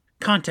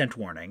Content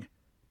warning.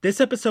 This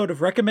episode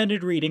of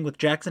Recommended Reading with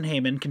Jackson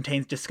Heyman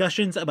contains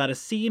discussions about a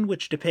scene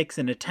which depicts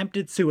an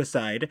attempted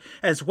suicide,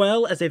 as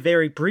well as a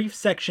very brief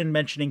section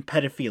mentioning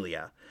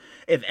pedophilia.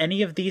 If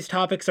any of these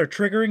topics are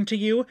triggering to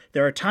you,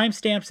 there are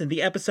timestamps in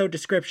the episode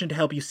description to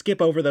help you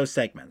skip over those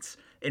segments.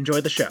 Enjoy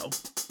the show.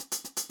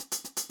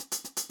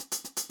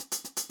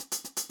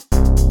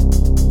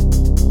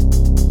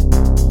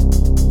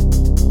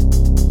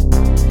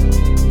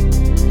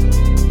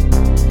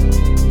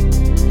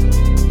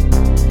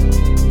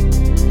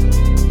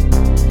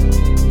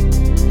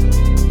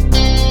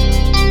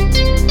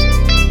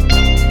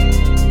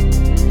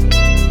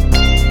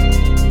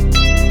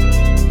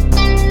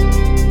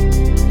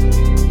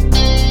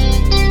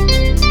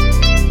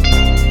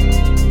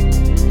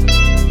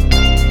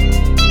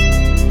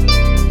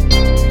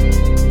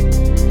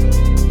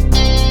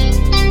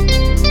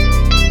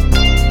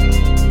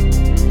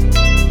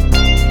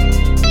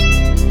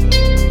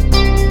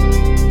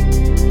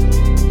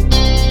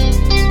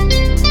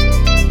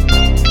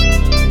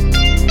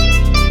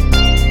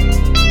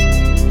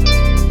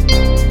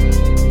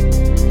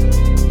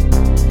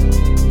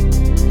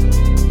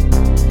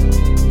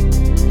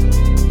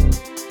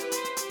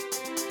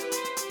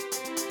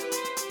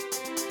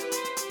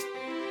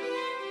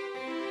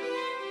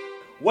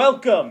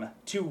 Welcome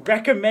to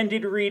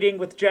Recommended Reading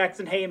with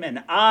Jackson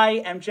Heyman.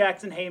 I am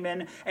Jackson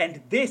Heyman,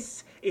 and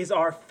this is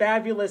our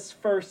fabulous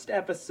first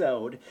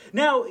episode.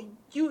 Now,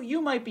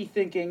 you might be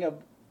thinking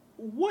of,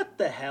 what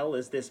the hell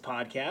is this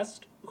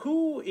podcast?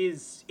 Who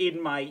is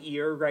in my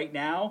ear right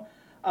now?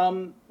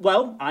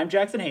 Well, I'm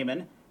Jackson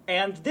Heyman,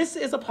 and this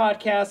is a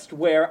podcast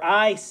where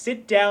I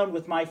sit down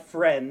with my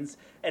friends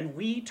and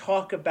we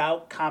talk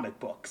about comic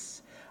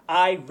books.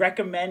 I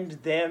recommend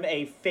them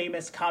a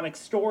famous comic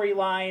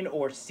storyline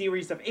or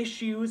series of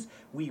issues.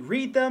 We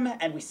read them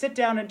and we sit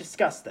down and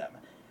discuss them.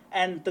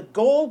 And the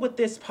goal with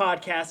this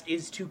podcast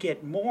is to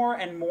get more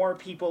and more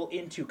people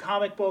into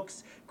comic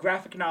books,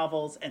 graphic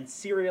novels, and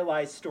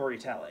serialized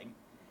storytelling.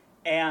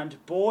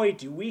 And boy,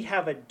 do we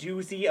have a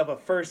doozy of a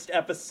first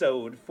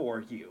episode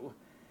for you.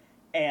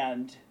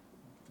 And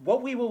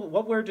what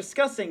we're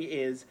discussing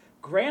is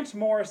Grant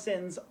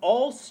Morrison's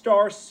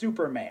All-Star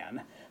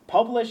Superman,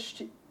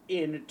 published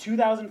in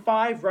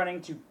 2005,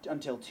 running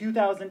until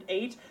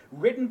 2008,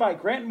 written by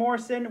Grant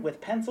Morrison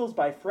with pencils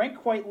by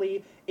Frank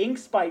Quitely,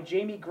 inks by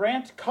Jamie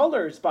Grant,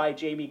 colors by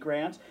Jamie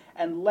Grant,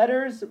 and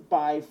letters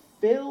by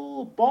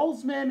Phil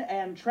Balsman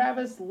and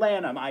Travis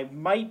Lanham. I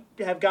might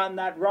have gotten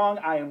that wrong.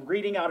 I am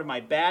reading out of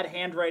my bad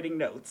handwriting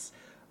notes.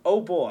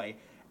 Oh boy.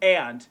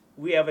 And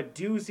we have a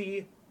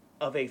doozy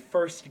of a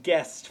first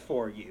guest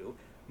for you.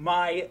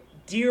 My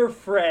dear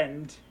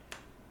friend,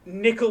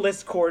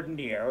 Nicholas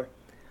Cordonier.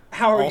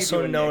 How are you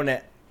doing,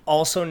 Nick?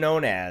 Also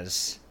known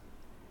as...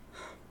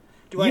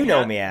 Do I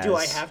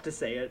have to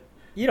say it?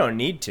 You don't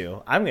need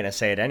to. I'm going to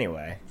say it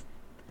anyway.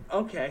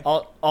 Okay.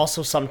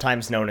 Also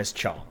sometimes known as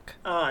Chonk.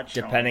 Chonk.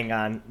 Depending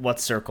on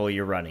what circle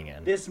you're running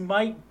in. This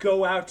might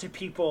go out to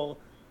people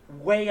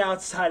way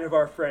outside of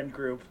our friend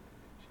group.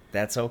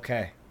 That's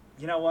okay.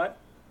 You know what?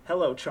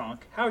 Hello, Chonk.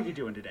 How are you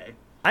doing today?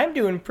 I'm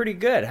doing pretty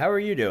good. How are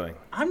you doing?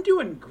 I'm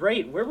doing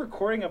great. We're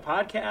recording a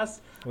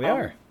podcast. We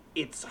are.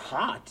 It's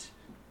hot.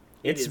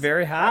 It's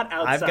very hot.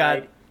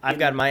 Outside. I've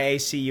got my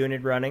AC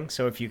unit running,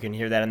 so if you can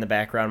hear that in the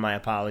background, my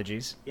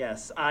apologies.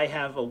 Yes, I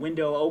have a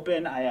window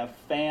open. I have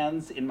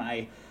fans in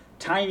my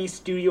tiny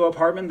studio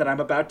apartment that I'm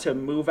about to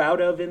move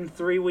out of in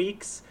 3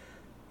 weeks.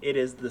 It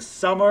is the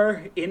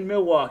summer in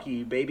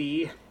Milwaukee,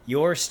 baby.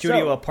 Your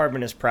studio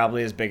apartment is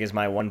probably as big as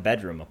my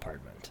one-bedroom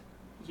apartment.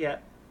 Yeah.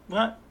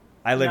 What?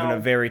 I live in a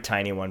very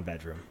tiny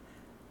one-bedroom.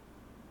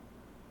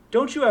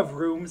 Don't you have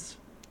rooms?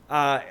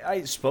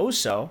 I suppose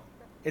so.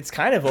 It's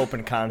kind of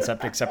open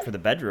concept except for the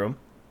bedroom.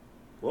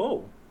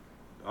 Whoa.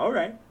 All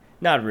right.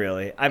 Not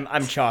really.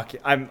 I'm chalky.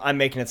 I'm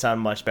making it sound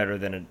much better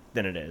than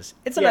it is.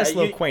 It's a nice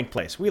little quaint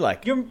place. We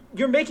like it.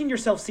 You're making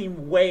yourself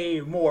seem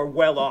way more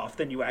well off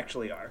than you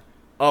actually are.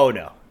 Oh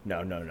no.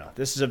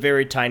 This is a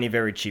very tiny,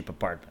 very cheap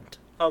apartment.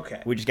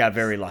 Okay. We just got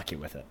very lucky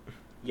with it.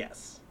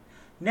 Yes.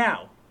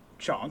 Now,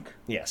 Chonk.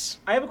 Yes.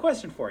 I have a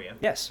question for you.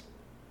 Yes.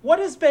 What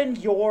has been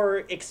your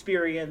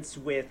experience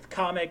with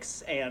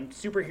comics and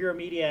superhero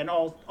media and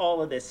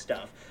all of this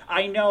stuff?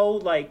 I know,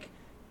 like,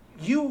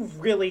 you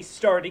really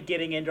started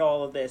getting into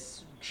all of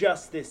this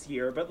just this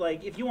year, but,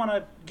 like, if you want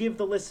to give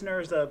the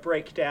listeners a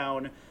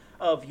breakdown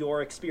of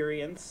your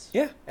experience.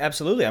 Yeah,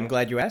 absolutely. I'm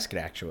glad you asked it,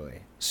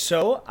 actually.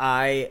 So,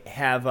 I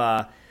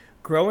have,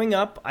 growing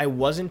up, I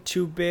wasn't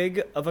too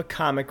big of a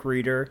comic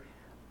reader.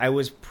 I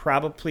was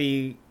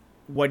probably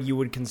what you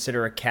would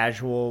consider a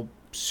casual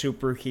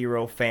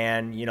superhero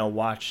fan,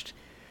 watched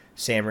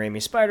Sam Raimi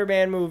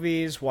Spider-Man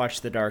movies,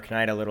 watched The Dark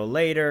Knight a little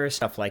later,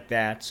 stuff like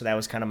that. So that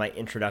was kind of my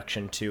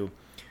introduction to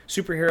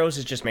superheroes,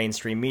 is just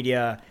mainstream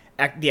media.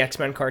 The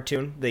X-Men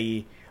cartoon,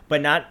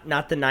 but not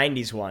the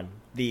 90s one,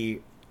 the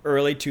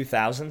early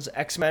 2000s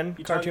X-Men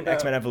cartoon,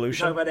 X-Men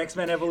Evolution. You talking about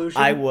X-Men Evolution?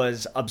 I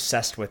was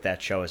obsessed with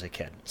that show as a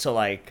kid. So,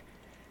 like,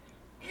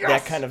 yes!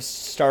 That kind of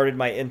started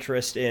my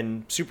interest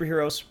in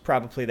superheroes,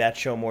 probably that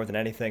show more than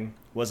anything.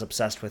 was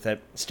obsessed with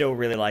it. Still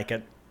really like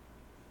it.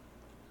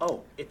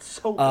 Oh, it's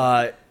so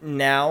good.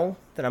 Now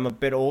that I'm a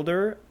bit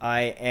older,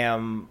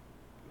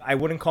 I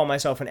wouldn't call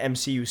myself an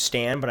MCU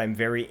stan, but I'm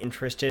very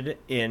interested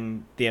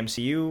in the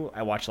MCU.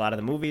 I watch a lot of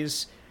the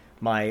movies.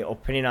 My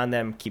opinion on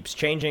them keeps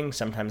changing.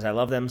 Sometimes I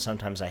love them,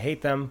 sometimes I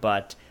hate them,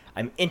 but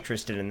I'm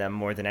interested in them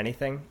more than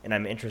anything, and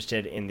I'm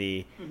interested in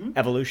the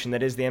evolution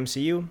that is the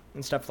MCU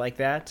and stuff like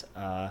that.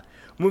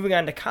 Moving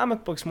on to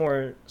comic books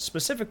more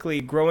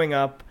specifically, growing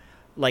up,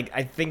 like,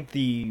 I think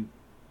the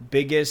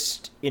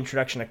biggest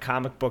introduction to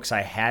comic books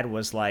I had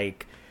was,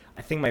 like,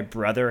 I think my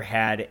brother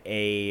had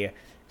a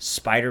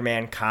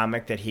Spider-Man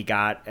comic that he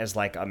got as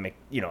like a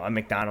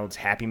McDonald's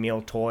Happy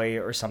Meal toy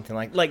or something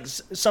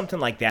something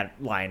like that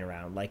lying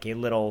around, like a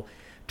little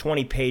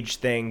 20-page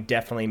thing,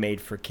 definitely made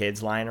for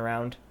kids, lying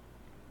around.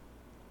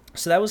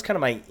 So that was kind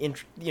of my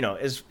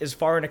as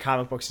far into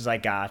comic books as I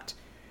got.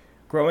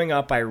 Growing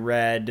up, I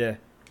read,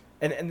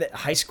 and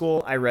high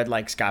school I read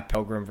like Scott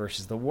Pilgrim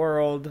versus the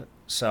World.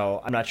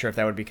 So I'm not sure if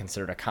that would be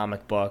considered a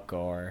comic book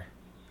or.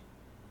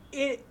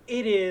 It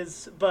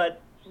is,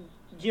 but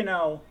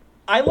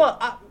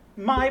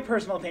my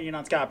personal opinion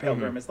on Scott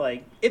Pilgrim is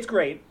like, it's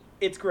great.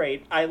 It's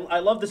great. I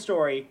love the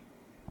story.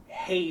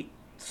 Hate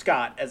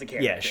Scott as a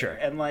character. Yeah, sure.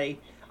 And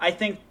like, I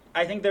think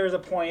there's a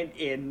point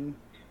in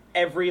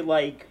every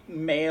like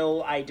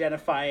male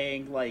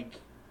identifying like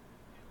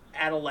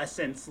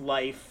adolescent's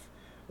life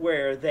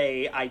where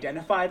they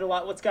identified a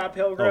lot with Scott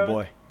Pilgrim. Oh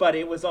boy. But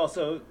it was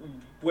also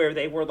where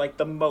they were like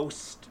the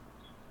most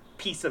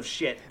piece of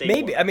shit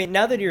Maybe. were. I mean,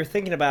 now that you're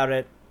thinking about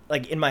it,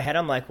 like in my head,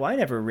 I'm like, well, I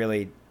never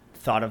really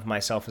thought of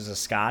myself as a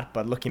Scott,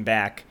 but looking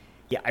back,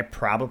 yeah, I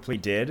probably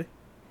did.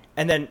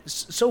 And then,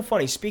 so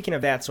funny, speaking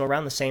of that, so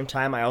around the same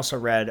time, I also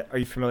read, are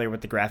you familiar with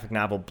the graphic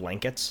novel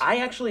Blankets? I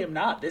actually am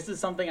not. This is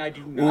something I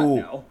do not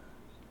know.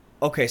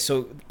 Okay,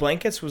 so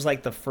Blankets was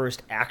like the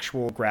first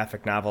actual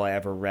graphic novel I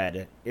ever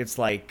read. It's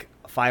like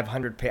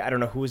 500 pages. I don't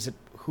know who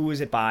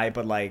is it by,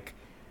 but like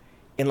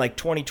in like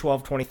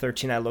 2012,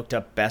 2013, I looked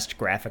up best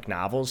graphic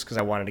novels because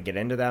I wanted to get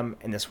into them,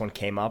 and this one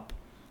came up.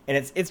 And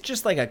it's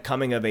just like a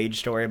coming-of-age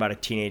story about a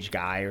teenage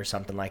guy or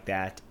something like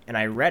that. And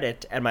I read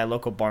it at my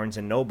local Barnes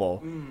 &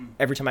 Noble.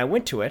 Every time I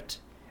went to it,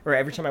 or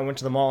every time I went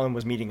to the mall and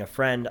was meeting a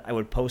friend, I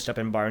would post up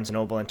in Barnes &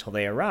 Noble until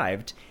they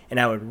arrived, and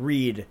I would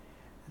read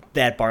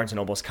that Barnes &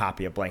 Noble's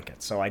copy of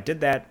Blankets. So I did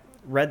that,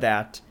 read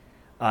that.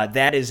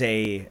 That is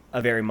a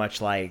very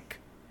much like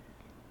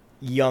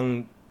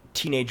young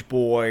teenage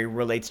boy,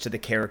 relates to the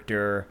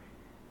character.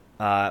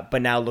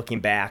 But now looking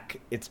back,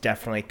 it's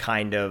definitely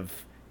kind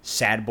of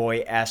sad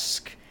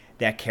boy-esque.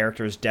 That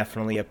character is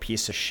definitely a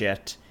piece of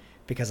shit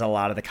because a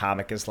lot of the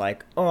comic is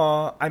like,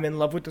 oh, I'm in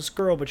love with this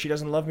girl, but she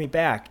doesn't love me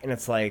back. And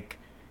it's like,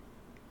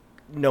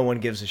 no one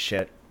gives a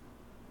shit.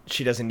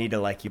 She doesn't need to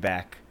like you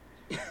back.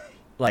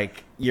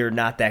 Like, you're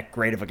not that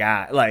great of a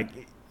guy. Like,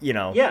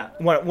 Yeah.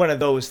 one of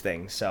those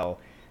things. So,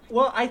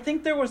 Well, I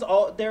think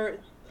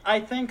I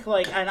think,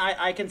 like, and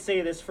I can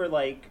say this for,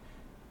 like,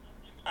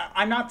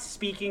 I'm not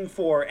speaking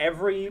for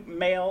every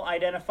male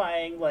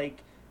identifying,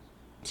 like,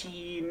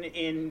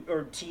 teen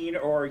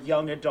or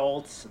young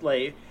adults,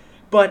 like,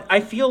 but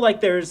I feel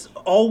like there's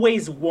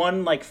always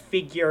one like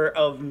figure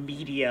of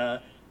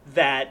media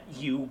that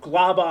you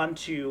glob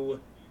onto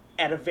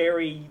at a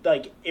very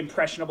like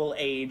impressionable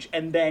age,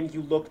 and then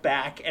you look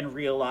back and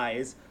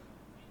realize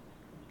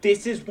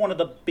this is one of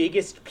the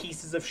biggest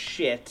pieces of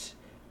shit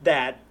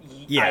that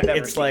I've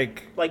ever seen.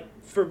 Like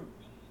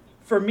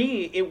for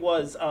me it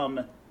was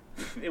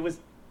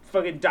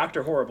fucking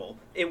Dr. Horrible.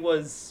 It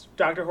was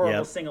Dr.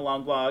 Horrible's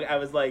sing-along blog. I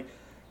was like,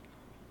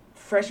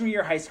 freshman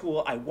year of high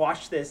school, I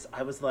watched this.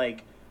 I was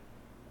like,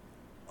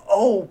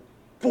 oh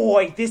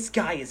boy, this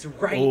guy is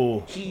right.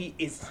 Ooh. He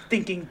is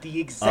thinking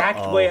the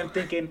exact way I'm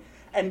thinking.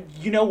 And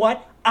you know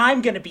what?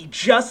 I'm going to be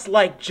just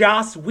like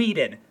Joss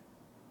Whedon.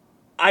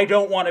 I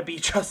don't want to be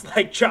just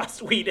like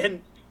Joss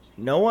Whedon.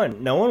 No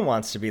one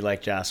wants to be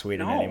like Joss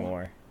Whedon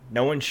anymore.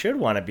 No one should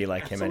want to be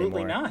like him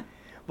anymore. Absolutely not.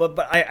 But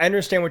I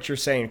understand what you're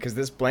saying, because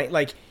this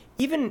like,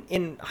 even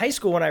in high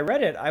school when I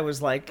read it, I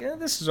was like,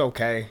 this is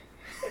okay.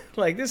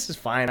 Like, this is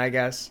fine, I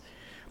guess.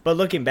 But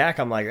looking back,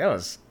 I'm like, that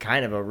was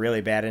kind of a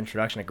really bad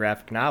introduction to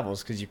graphic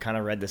novels, because you kind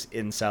of read this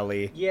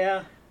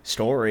incel-y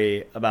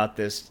story about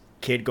this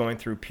kid going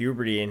through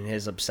puberty and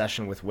his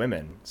obsession with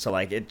women. So,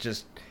 like, it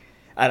just,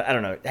 I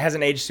don't know. It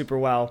hasn't aged super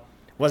well.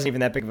 Wasn't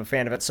even that big of a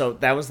fan of it. So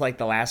that was, like,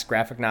 the last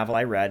graphic novel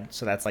I read.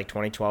 So that's, like,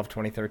 2012,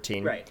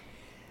 2013. Right.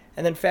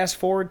 And then fast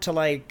forward to,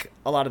 like,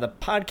 a lot of the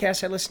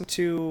podcasts I listen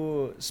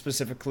to,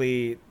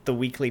 specifically The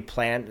Weekly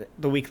Planet.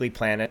 The Weekly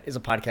Planet is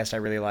a podcast I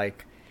really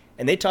like.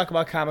 And they talk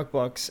about comic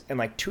books. And,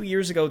 like, 2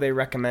 years ago, they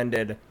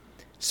recommended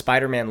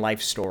Spider-Man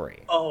Life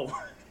Story.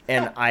 Oh.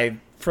 And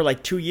for,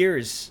 like, 2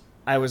 years,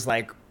 I was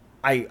like,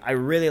 I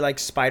really like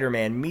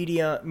Spider-Man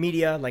media.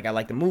 Like, I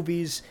like the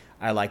movies.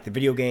 I like the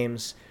video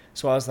games.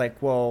 So I was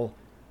like, well,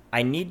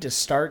 I need to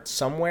start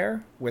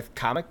somewhere with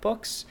comic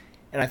books.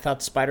 And I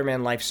thought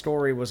Spider-Man Life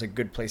Story was a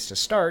good place to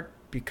start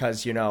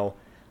because,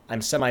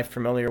 I'm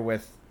semi-familiar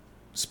with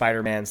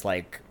Spider-Man's,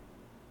 like,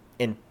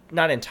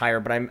 not entire,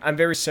 but I'm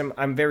very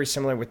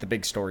similar with the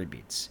big story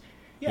beats.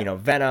 Yeah. You know,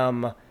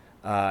 Venom,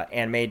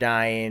 Anne May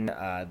dying,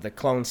 the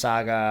Clone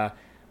Saga,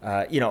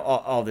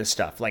 all this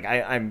stuff. Like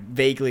I'm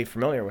vaguely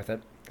familiar with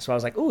it. So I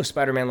was like, ooh,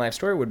 Spider-Man Life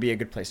Story would be a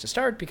good place to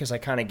start because I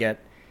kind of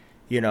get,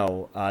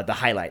 the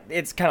highlight.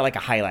 It's kind of like a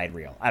highlight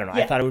reel. I don't know.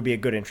 Yeah. I thought it would be a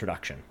good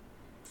introduction.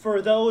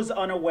 For those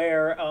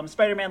unaware,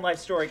 Spider-Man Life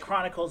Story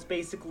chronicles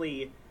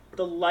basically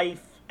the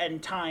life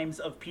and times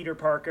of Peter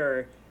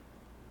Parker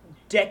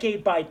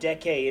decade by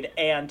decade,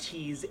 and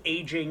he's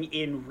aging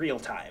in real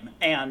time.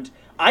 And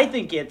I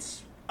think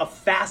it's a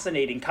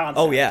fascinating concept.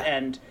 Oh, yeah.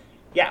 And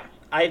yeah,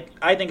 I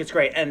think it's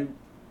great. And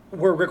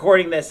we're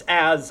recording this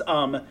as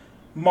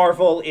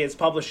Marvel is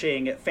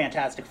publishing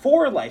Fantastic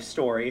Four Life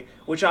Story,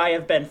 which I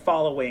have been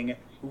following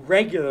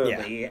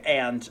regularly,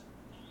 and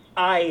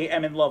I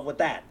am in love with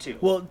that too.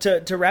 Well,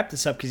 to wrap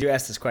this up, because you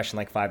asked this question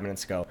like 5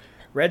 minutes ago,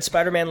 read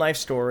Spider-Man Life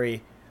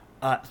Story,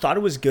 thought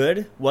it was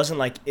good, wasn't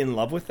like in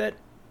love with it,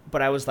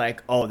 but I was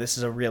like, oh, this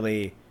is I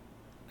really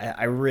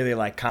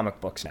like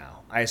comic books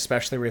now. I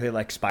especially really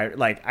like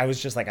I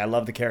was just like, I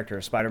love the character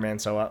of Spider-Man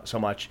so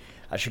much.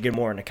 I should get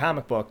more into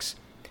comic books.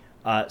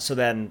 So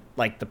then,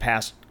 like, the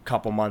past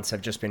couple months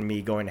have just been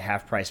me going to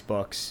half-price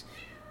books,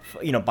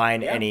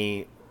 buying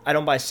any. I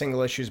don't buy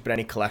single issues, but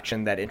any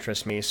collection that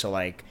interests me. So,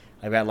 like,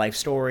 I've got Life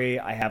Story.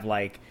 I have,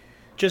 like,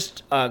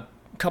 just a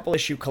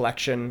couple-issue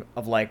collection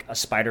of, like, a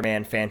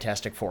Spider-Man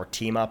Fantastic Four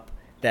team-up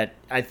that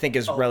I think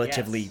is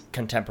relatively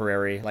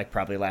contemporary, like,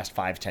 probably last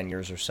 5-10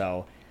 years or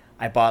so.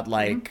 I bought,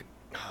 like,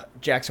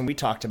 Jackson, we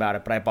talked about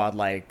it, but I bought,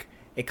 like,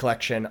 a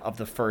collection of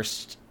the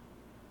first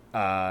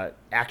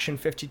Action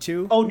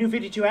 52. Oh, New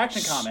 52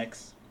 Action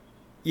Comics.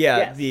 Yeah,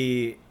 yes.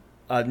 The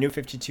New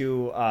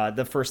 52,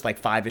 the first, like,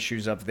 5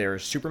 issues of their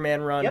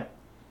Superman run. Yep.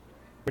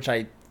 Which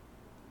I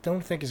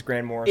don't think is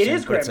Grant Morrison. It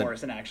is Grant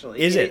Morrison,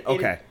 actually. Is it?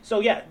 Okay. So,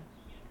 yeah.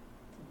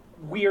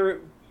 You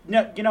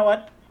know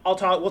what? We'll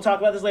talk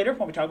about this later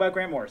when we talk about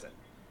Grant Morrison.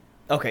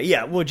 Okay,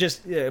 yeah, we'll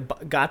just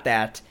got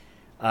that.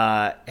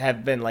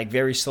 Have been, like,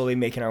 very slowly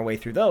making our way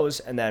through those,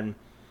 and then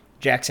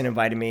Jackson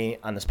invited me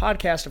on this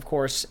podcast, of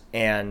course,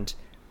 and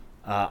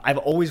I've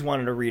always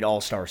wanted to read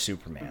All-Star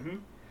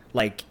Superman,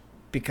 like,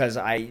 because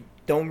I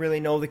don't really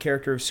know the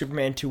character of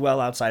Superman too well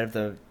outside of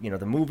the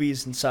the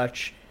movies and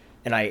such,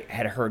 and I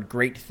had heard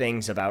great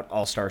things about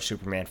All-Star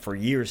Superman for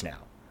years now.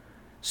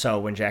 So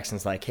when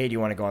Jackson's like, hey, do you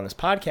want to go on this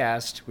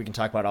podcast? We can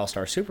talk about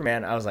All-Star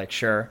Superman. I was like,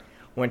 sure.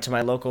 Went to my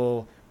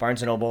local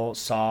Barnes & Noble,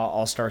 saw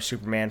All-Star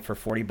Superman for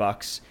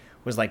 $40.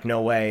 Was like, no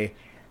way.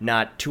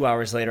 Not 2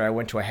 hours later, I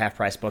went to a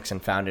half-price books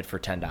and found it for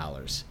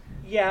 $10.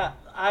 Yeah,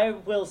 I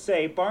will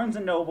say Barnes &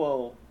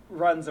 Noble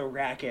runs a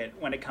racket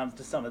when it comes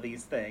to some of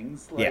these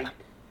things. Like,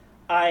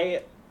 yeah.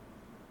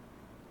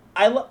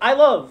 I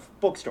love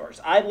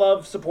bookstores. I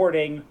love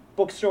supporting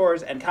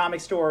bookstores and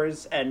comic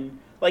stores, and,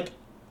 like,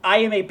 I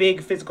am a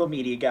big physical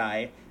media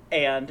guy,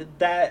 and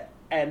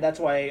that's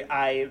why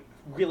I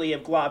really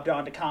have globbed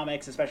onto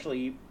comics,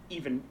 especially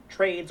even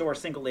trades or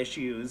single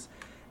issues.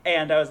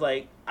 And I was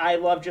like, I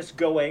love just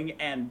going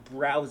and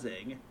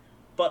browsing,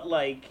 but,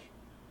 like,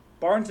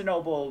 Barnes &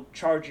 Noble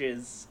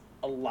charges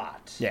a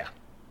lot. Yeah.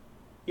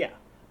 Yeah.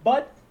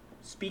 But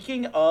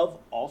speaking of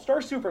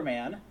All-Star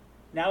Superman,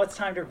 now it's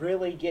time to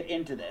really get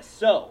into this.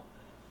 So,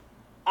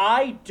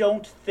 I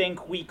don't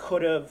think we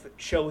could have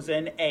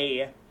chosen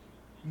a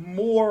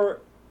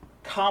more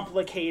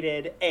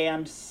complicated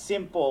and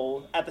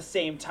simple at the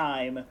same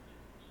time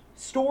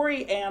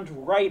story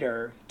and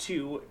writer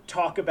to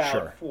talk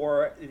about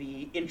for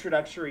the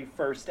introductory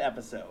first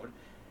episode.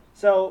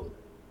 So,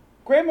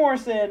 Grant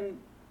Morrison,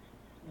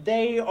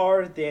 they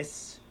have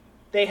this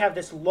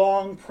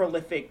long,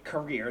 prolific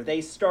career.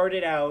 They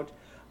started out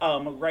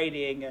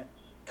writing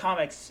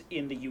comics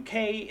in the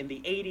UK in the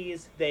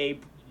 80s. They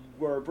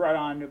were brought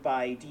on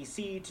by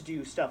DC to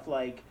do stuff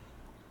like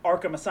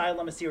Arkham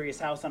Asylum, A Serious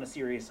House on a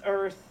Serious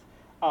Earth,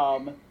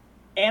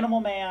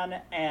 Animal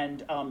Man,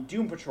 and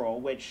Doom Patrol,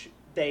 which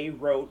they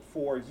wrote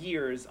for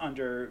years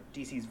under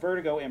DC's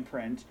Vertigo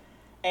imprint.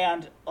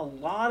 And a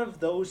lot of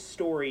those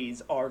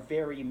stories are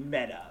very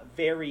meta,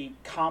 very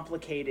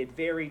complicated,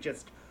 very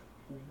just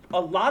a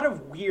lot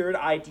of weird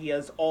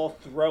ideas all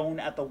thrown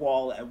at the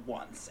wall at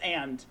once.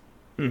 And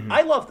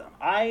I love them.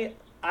 I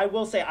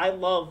will say I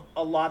love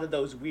a lot of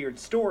those weird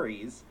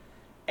stories.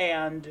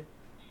 And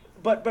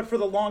but for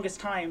the longest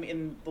time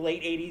in the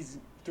late 80s,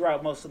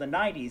 throughout most of the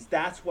 90s,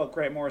 that's what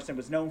Grant Morrison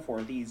was known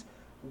for. These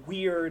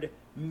weird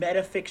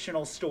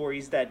metafictional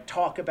stories that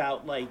talk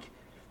about, like,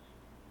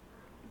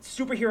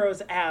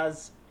 superheroes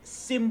as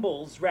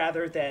symbols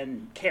rather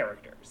than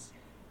characters.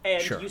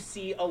 And you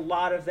see a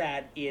lot of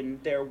that in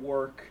their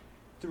work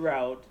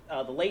throughout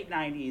the late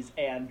 90s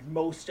and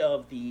most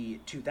of the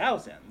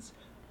 2000s.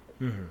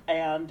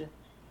 And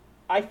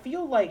I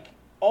feel like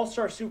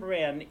All-Star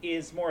Superman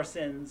is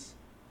Morrison's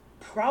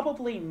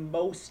probably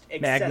most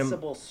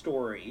accessible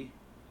story.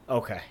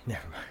 Okay,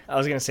 never mind. I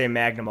was going to say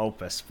magnum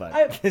opus,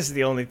 but this is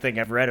the only thing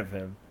I've read of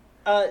him.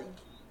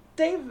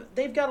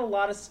 They've got a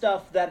lot of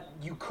stuff that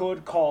you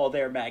could call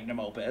their magnum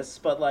opus,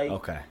 but, like,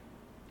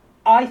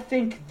 I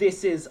think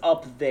this is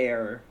up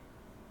there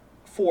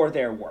for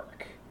their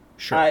work.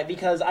 Sure.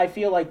 Because I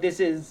feel like this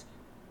is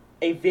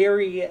a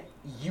very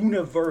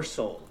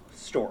universal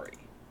story.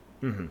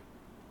 Mm-hmm.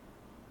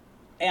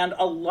 And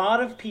a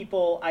lot of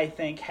people, I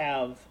think,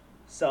 have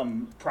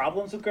some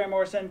problems with Grant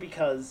Morrison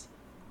because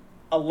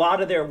a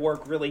lot of their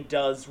work really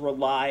does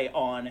rely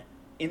on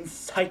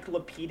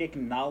encyclopedic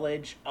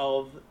knowledge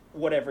of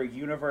whatever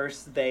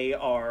universe they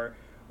are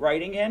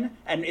writing in.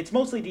 And it's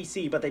mostly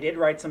DC, but they did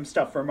write some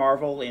stuff for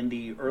Marvel in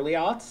the early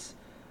aughts.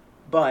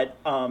 But,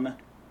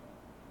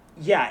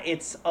 yeah,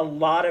 it's a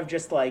lot of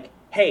just like,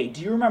 hey,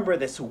 do you remember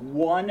this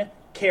one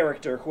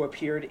character who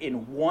appeared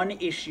in one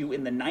issue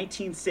in the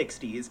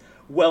 1960s?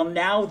 Well,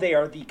 now they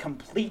are the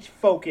complete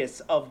focus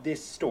of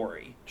this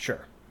story.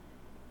 Sure.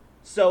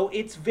 So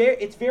it's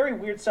very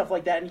weird stuff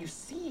like that, and you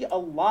see a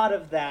lot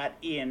of that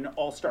in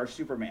All-Star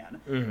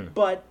Superman. Mm-hmm.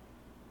 But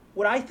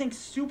what I think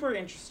super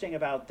interesting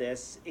about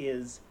this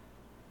is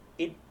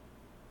it,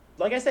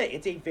 like I said,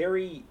 it's a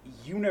very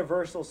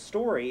universal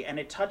story, and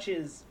it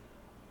touches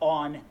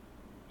on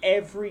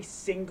every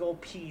single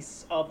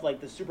piece of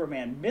like the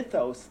Superman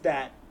mythos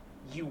that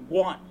you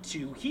want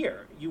to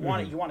hear, you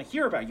want to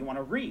hear about, you want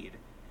to read,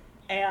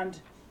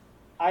 and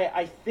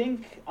I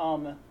think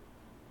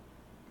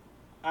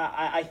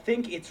I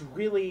think it's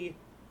really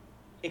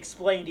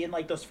explained in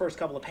like those first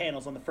couple of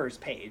panels on the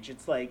first page.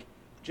 It's like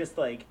just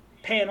like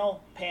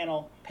panel,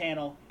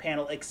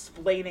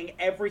 explaining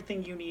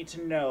everything you need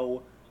to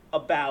know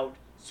about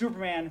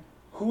Superman,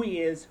 who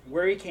he is,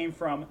 where he came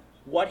from,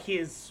 what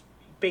his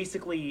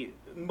basically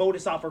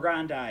modus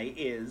operandi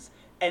is,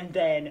 and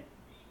then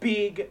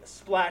big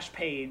splash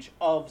page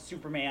of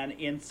Superman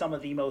in some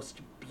of the most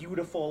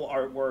beautiful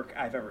artwork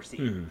I've ever seen.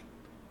 Mm-hmm.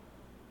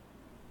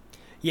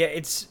 Yeah,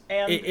 it's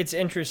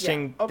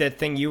interesting, the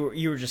thing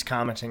you were just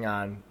commenting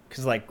on,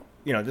 because like,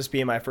 you know, this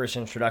being my first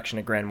introduction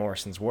to Grant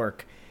Morrison's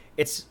work,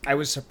 I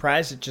was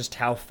surprised at just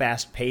how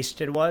fast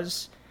paced it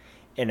was,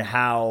 and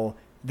how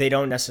they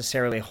don't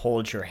necessarily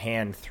hold your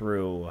hand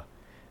through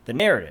the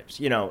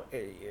narratives. You know,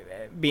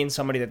 being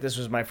somebody that this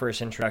was my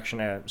first introduction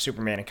to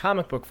Superman in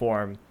comic book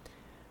form,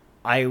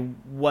 I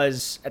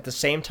was, at the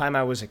same time,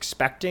 I was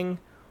expecting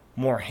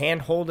more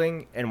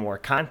hand-holding and more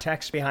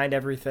context behind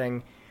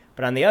everything.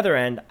 But on the other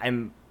end,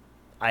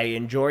 I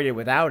enjoyed it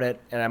without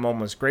it, and I'm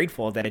almost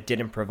grateful that it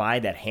didn't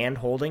provide that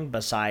hand-holding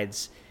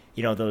besides,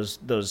 you know,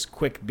 those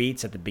quick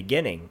beats at the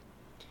beginning,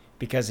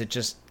 because it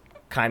just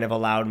kind of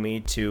allowed me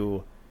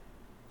to,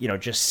 you know,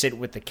 just sit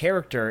with the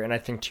character. And I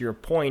think, to your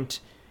point,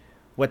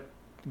 what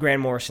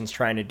Grant Morrison's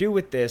trying to do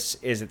with this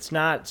is it's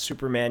not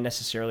Superman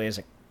necessarily as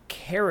a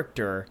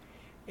character,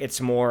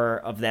 it's more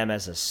of them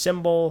as a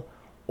symbol,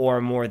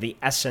 or more the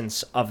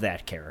essence of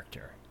that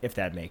character, if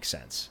that makes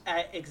sense.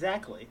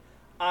 Exactly.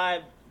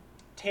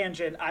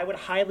 Tangent, I would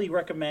highly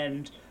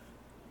recommend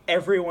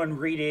everyone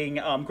reading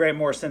Grant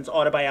Morrison's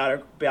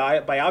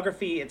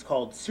autobiography. It's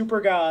called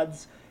Super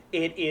Gods.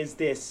 It is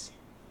this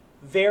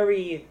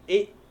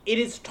it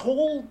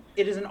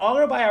is an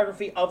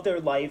autobiography of their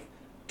life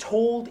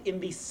told in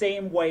the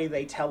same way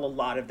they tell a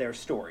lot of their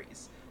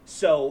stories.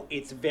 So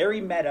it's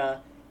very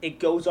meta. It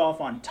goes off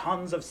on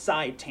tons of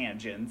side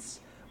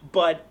tangents,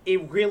 but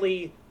it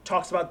really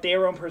talks about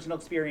their own personal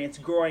experience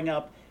growing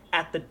up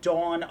at the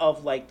dawn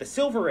of like the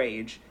Silver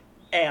Age,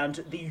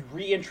 and the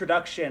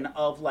reintroduction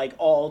of like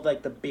all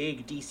like the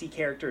big DC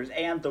characters,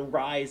 and the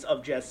rise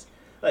of just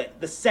like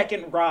the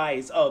second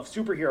rise of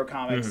superhero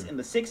comics in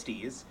the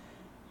 60s.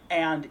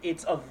 And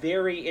it's a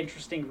very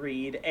interesting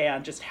read,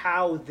 and just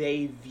how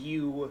they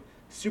view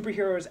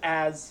superheroes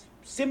as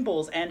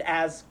symbols and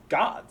as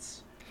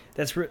gods.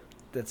 That's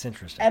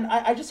interesting. And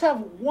I just have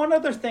one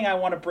other thing I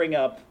want to bring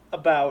up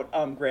about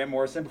Grant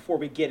Morrison before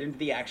we get into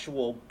the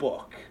actual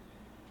book.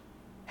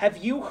 Have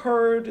you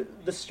heard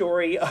the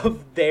story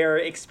of their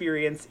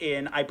experience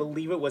in, I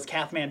believe it was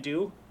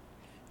Kathmandu?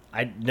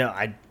 No,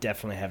 I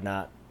definitely have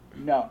not.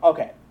 No,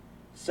 okay.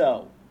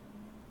 So,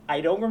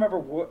 I don't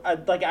remember,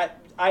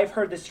 I've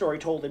heard this story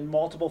told in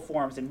multiple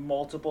forms, in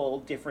multiple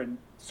different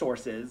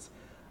sources,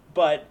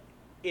 but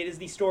it is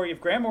the story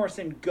of Grant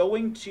Morrison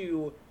going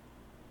to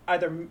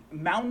either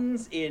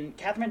mountains in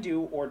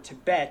Kathmandu or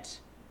Tibet,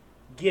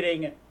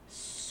 getting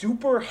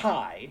super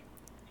high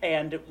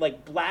and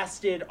like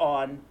blasted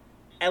on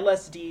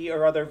LSD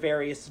or other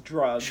various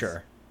drugs.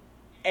 Sure.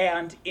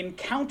 And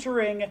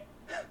encountering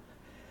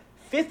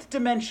fifth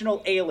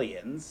dimensional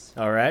aliens.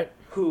 All right.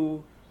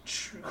 Who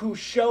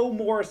show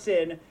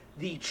Morrison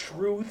the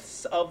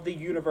truths of the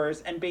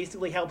universe and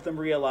basically help them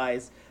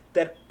realize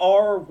that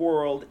our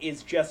world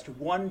is just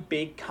one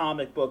big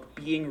comic book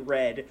being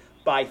read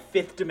by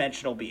fifth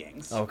dimensional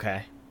beings.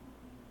 Okay.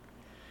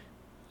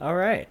 All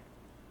right.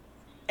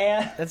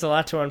 And that's a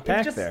lot to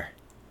unpack there.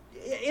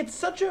 It's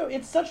such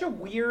a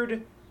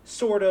weird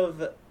sort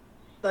of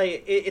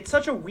like it's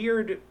such a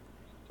weird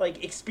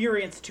like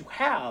experience to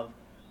have,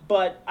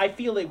 but I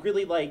feel it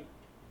really like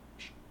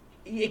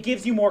it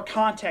gives you more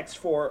context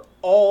for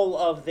all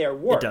of their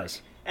work. It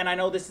does. And I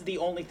know this is the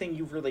only thing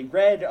you've really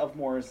read of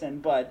Morrison,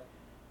 but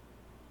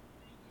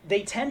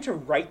they tend to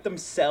write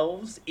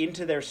themselves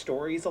into their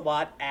stories a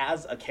lot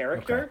as a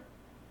character. Okay.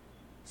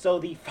 So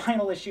the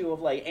final issue of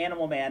like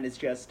Animal Man is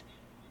just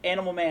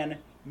Animal Man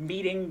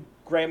meeting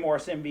Grant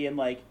Morrison, being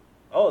like,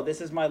 "Oh, this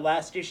is my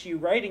last issue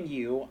writing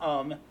you.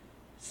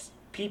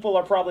 People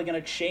are probably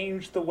going to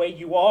change the way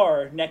you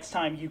are next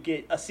time you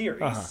get a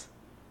series." Uh-huh.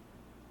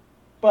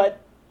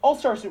 But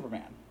All-Star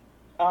Superman,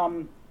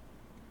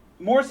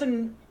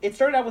 Morrison. It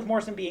started out with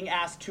Morrison being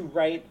asked to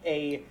write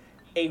a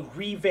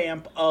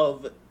revamp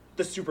of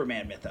the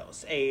Superman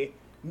mythos, a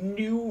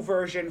new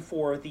version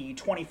for the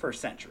 21st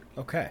century.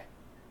 Okay.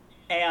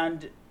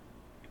 And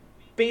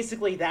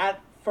basically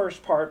that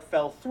first part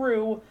fell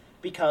through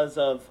because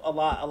of a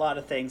lot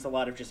of things, a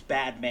lot of just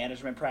bad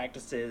management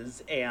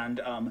practices, and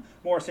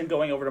Morrison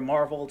going over to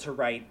Marvel to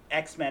write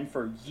X-Men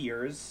for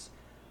years.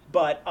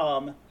 But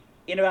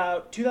in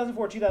about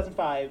 2004,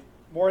 2005,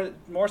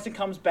 Morrison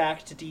comes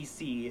back to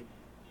DC.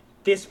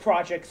 This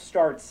project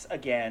starts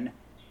again,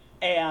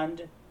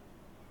 and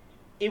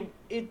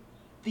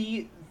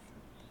the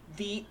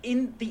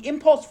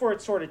impulse for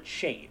it sort of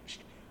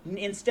changed.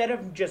 Instead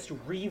of just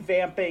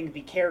revamping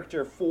the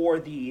character for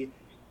the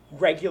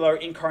regular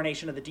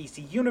incarnation of the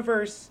DC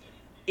universe,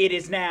 it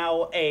is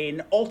now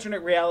an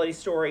alternate reality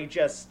story,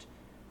 just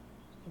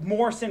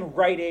Morrison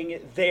writing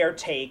their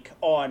take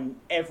on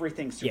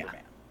everything Superman.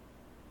 Yeah.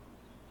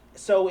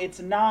 So it's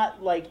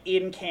not like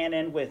in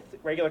canon with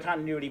regular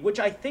continuity, which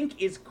I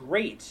think is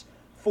great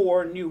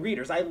for new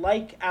readers. I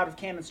like out of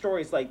canon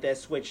stories like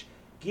this, which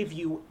give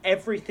you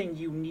everything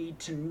you need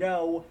to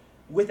know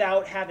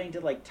without having to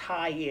like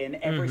tie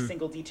in every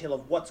single detail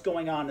of what's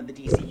going on in the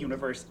DC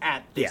universe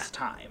at this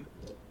time.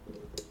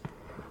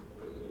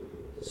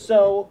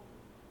 So,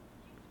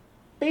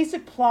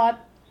 basic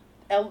plot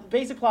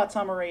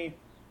summary: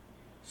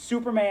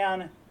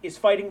 Superman is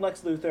fighting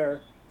Lex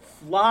Luthor,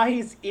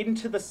 flies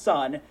into the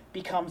sun,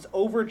 becomes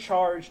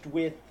overcharged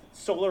with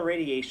solar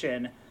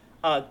radiation,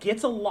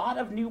 gets a lot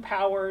of new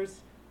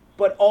powers,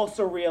 but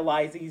also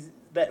realizes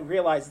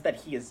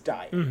that he is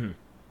dying.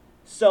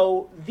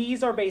 So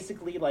these are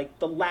basically like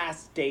the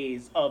last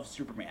days of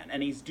Superman,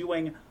 and he's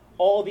doing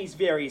all these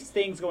various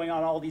things going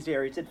on, all these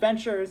various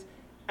adventures,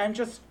 and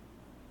just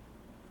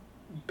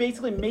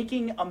basically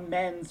making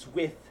amends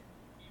with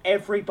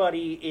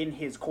everybody in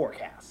his core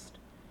cast.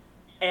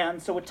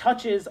 And so it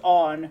touches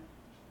on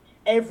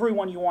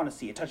everyone you want to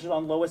see. It touches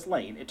on Lois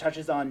Lane. It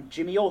touches on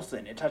Jimmy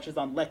Olsen. It touches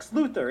on Lex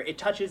Luthor. It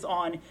touches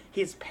on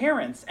his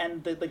parents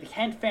and the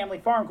Kent family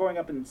farm growing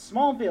up in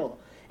Smallville.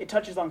 It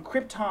touches on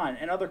Krypton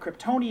and other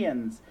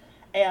Kryptonians.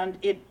 And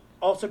it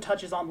also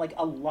touches on like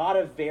a lot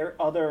of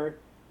other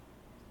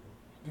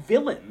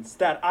villains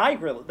that I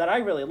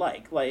really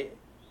like.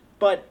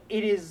 But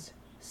it is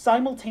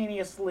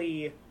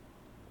simultaneously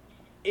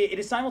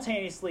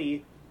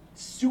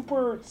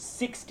super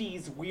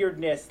 60s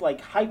weirdness,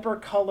 like hyper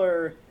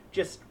color,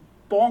 just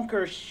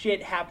bonkers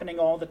shit happening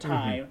all the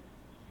time.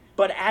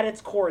 But at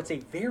its core, it's a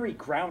very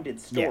grounded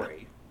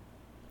story.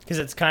 Because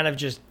it's kind of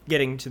just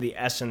getting to the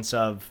essence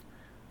of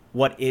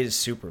what is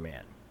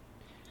Superman.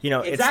 You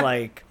know, Exactly. It's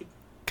like,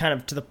 kind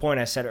of to the point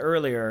I said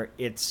earlier,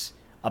 it's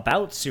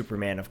about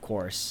Superman, of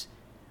course,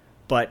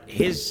 but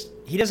he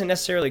doesn't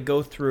necessarily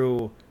go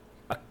through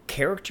a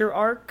character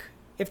arc,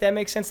 if that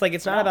makes sense. Like,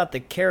 it's not about the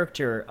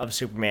character of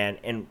Superman,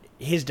 and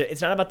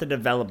it's not about the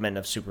development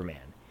of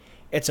Superman.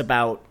 It's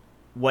about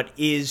what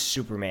is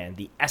Superman,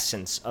 the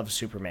essence of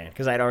Superman.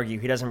 Because I'd argue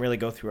he doesn't really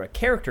go through a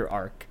character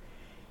arc.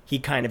 He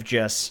kind of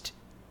just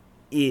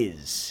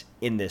is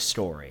in this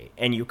story,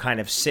 and you kind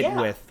of sit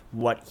with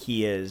what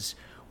he is,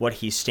 what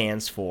he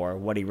stands for,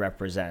 what he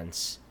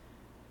represents.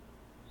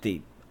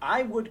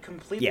 I would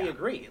completely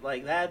agree.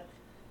 Like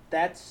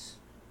that's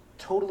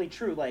totally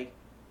true. Like,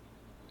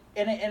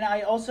 and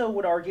I also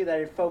would argue that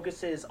it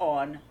focuses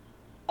on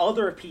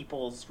other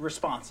people's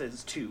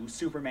responses to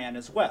Superman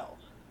as well.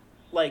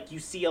 Like, you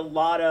see a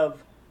lot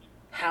of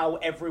how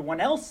everyone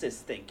else is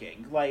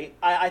thinking. Like,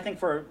 I think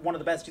for one of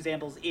the best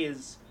examples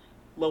is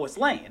Lois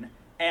Lane.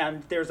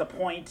 And there's a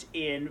point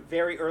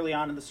very early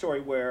on in the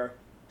story where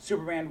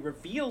Superman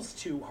reveals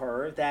to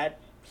her that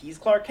he's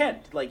Clark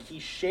Kent. Like, he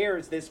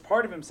shares this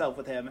part of himself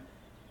with him.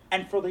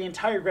 And for the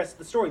entire rest of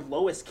the story,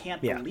 Lois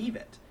can't believe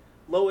it.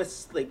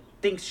 Lois, like,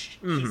 thinks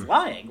he's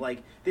lying.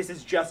 Like, this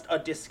is just a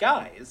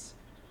disguise.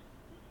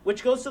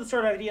 Which goes to the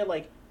sort of idea,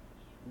 like,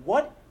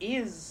 what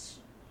is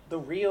the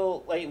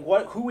real, like,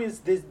 who is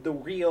the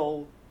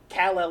real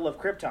Kal-El of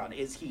Krypton?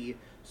 Is he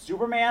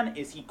Superman?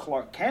 Is he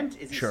Clark Kent?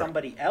 Is he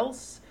somebody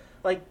else?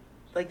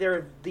 Like there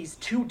are these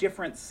two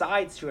different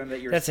sides to him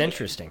that you're That's seeing.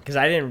 interesting, because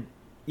I didn't,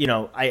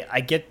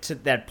 I get to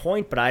that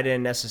point, but I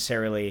didn't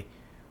necessarily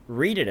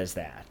read it as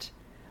that.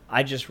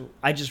 I just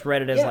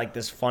read it as like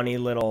this funny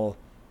little,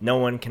 no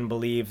one can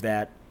believe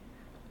that,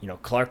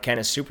 Clark Kent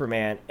is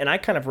Superman. And I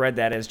kind of read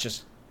that as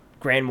just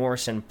Grant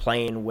Morrison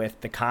playing with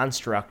the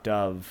construct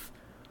of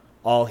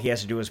all he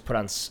has to do is put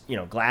on,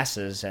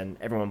 glasses and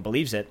everyone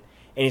believes it.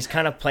 And he's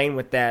kind of playing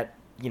with that,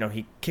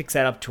 he kicks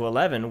that up to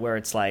 11, where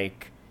it's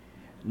like,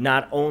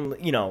 not only,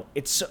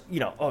 it's,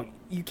 oh,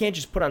 you can't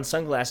just put on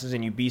sunglasses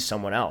and you be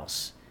someone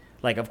else.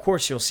 Like, of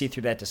course you'll see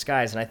through that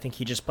disguise, and I think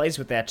he just plays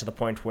with that to the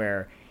point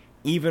where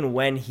even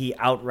when he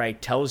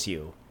outright tells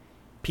you,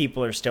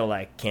 people are still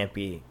like, can't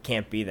be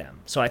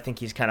them. So I think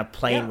he's kind of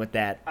playing with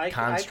that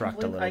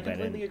construct a little bit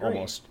and agree.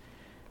 Almost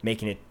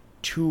making it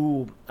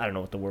too, I don't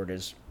know what the word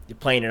is, you're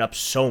playing it up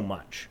so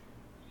much.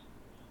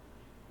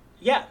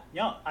 Yeah,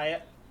 no,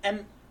 I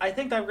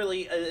think that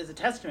really is a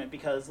testament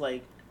because,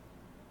 like,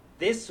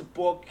 this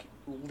book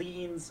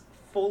leans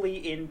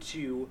fully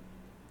into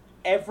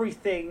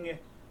everything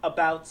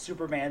about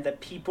Superman that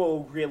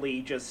people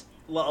really just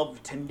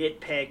love to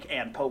nitpick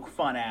and poke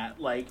fun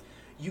at. Like,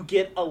 you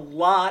get a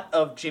lot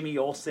of Jimmy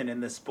Olsen in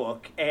this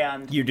book,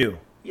 and... You do.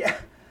 Yeah.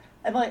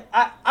 And, like,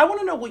 I want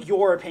to know what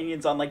your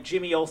opinions on, like,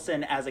 Jimmy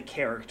Olsen as a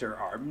character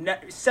are.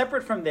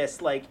 Separate from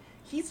this, like,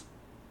 he's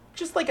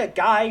just, like, a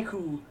guy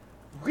who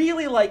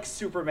really likes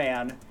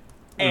Superman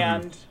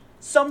and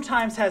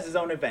sometimes has his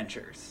own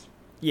adventures.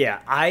 Yeah,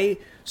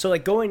 so,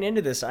 like, going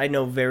into this, I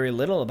know very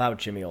little about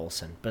Jimmy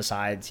Olsen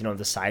besides,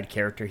 the side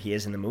character he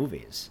is in the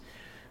movies.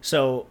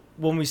 So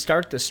when we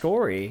start the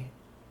story,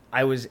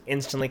 I was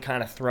instantly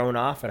kind of thrown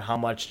off at how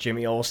much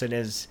Jimmy Olsen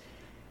is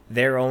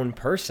their own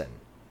person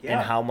and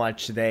how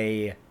much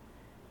I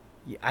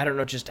don't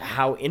know, just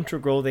how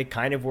integral they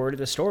kind of were to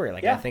the story.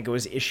 Like, I think it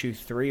was issue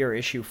 3 or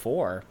issue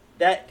 4.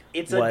 That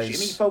it's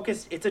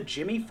a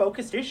Jimmy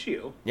focused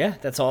issue. Yeah,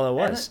 that's all it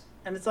was.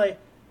 And it's like,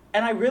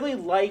 and I really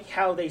like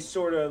how they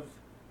sort of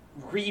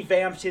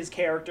revamped his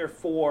character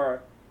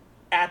for,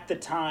 at the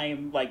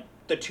time, like,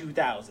 the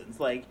 2000s.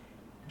 Like,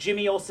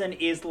 Jimmy Olsen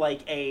is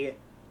like a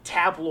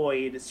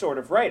tabloid sort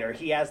of writer.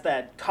 He has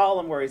that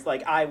column where he's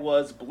like, I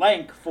was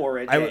blank for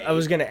a day. I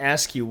was going to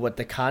ask you what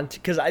the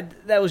content, because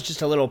that was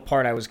just a little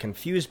part I was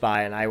confused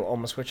by, and I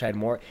almost wish I had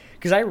more,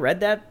 because I read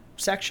that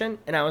section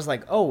and I was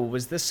like, oh,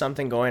 was this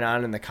something going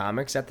on in the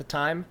comics at the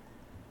time?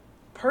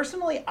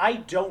 Personally, I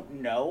don't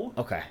know.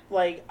 Okay.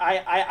 Like,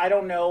 I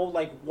don't know,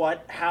 like,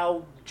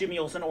 how Jimmy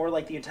Olsen or,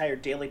 like, the entire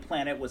Daily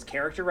Planet was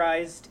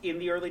characterized in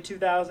the early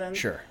 2000s.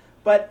 Sure.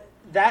 But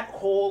that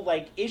whole,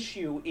 like,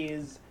 issue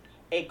is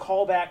a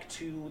callback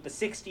to the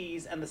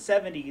 60s and the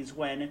 70s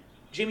when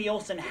Jimmy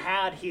Olsen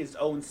had his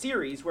own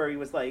series where he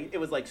was like, it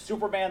was like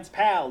Superman's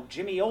pal,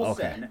 Jimmy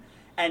Olsen. Okay.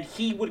 And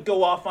he would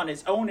go off on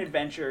his own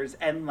adventures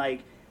and,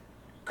 like,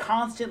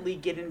 constantly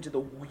get into the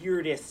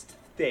weirdest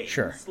things.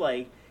 Sure.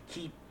 Like,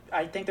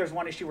 I think there's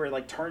one issue where he,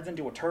 like, turns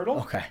into a turtle.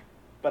 Okay.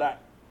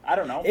 But I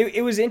don't know.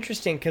 It was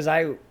interesting because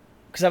I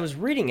was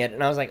reading it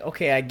and I was like,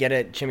 okay, I get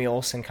it. Jimmy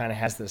Olsen kind of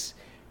has this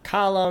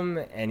column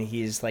and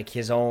he's, like,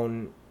 his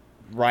own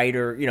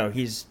writer,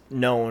 he's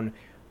known.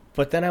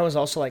 But then I was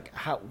also like,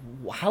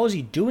 how is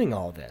he doing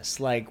all this?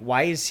 Like,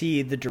 why is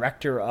he the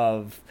director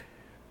of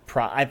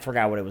I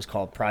forgot what it was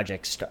called,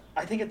 Project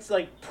I think it's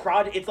like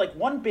it's like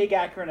one big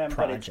acronym, Project.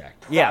 But it's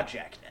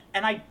Project. Yeah.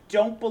 And I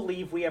don't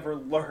believe we ever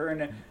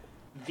learn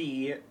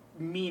the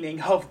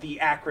meaning of the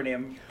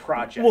acronym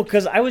Project. Well,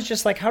 because I was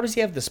just like, how does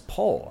he have this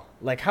pull?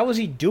 Like, how is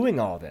he doing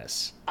all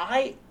this?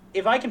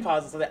 If I can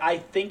pause this, I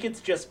think it's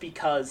just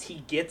because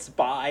he gets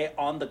by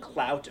on the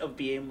clout of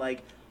being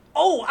like,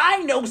 oh,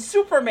 I know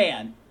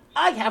Superman.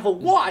 I have a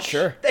watch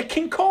that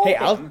can call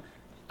him.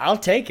 I'll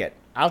take it.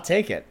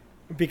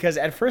 Because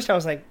at first I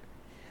was like,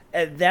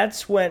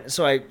 that's when,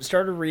 so I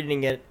started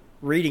reading it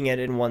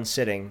in one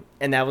sitting,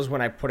 and that was when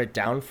I put it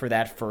down for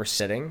that first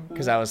sitting,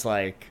 because I was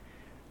like,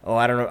 oh,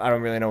 I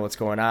don't really know what's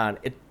going on.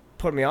 It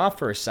put me off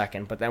for a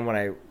second, but then when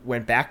I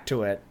went back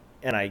to it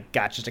and I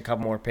got just a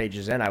couple more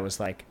pages in, I was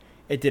like,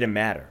 it didn't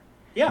matter.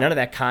 Yeah. None of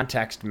that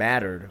context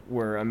mattered.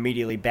 We're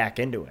immediately back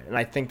into it. And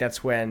I think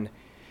that's when,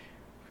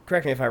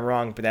 correct me if I'm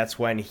wrong, but that's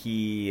when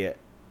he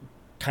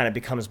kind of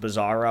becomes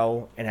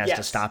Bizarro and has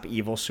to stop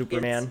evil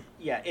Superman.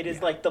 It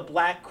is like the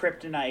black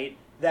kryptonite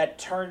that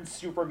turns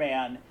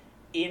Superman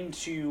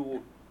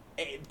into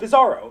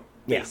Bizarro,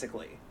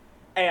 basically.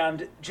 Yeah.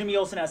 And Jimmy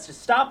Olsen has to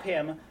stop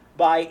him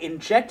by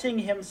injecting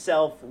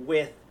himself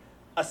with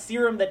a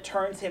serum that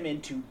turns him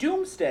into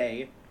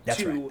Doomsday that's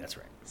to right.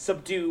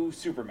 subdue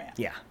Superman.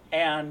 Yeah.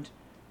 And,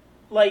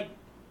 like,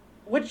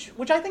 which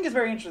I think is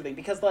very interesting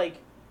because, like,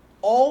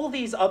 all of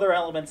these other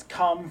elements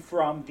come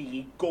from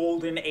the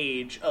golden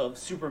age of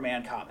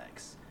Superman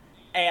comics.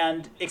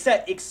 And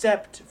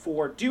except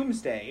for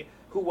Doomsday,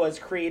 who was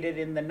created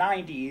in the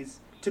 90s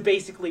to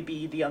basically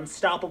be the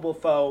unstoppable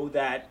foe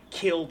that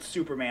killed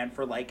Superman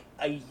for, like,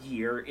 a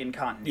year in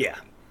continuity. Yeah.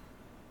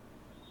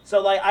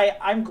 So, like,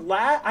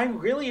 I'm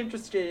really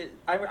interested,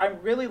 I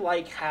really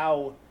like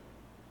how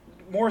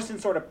Morrison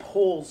sort of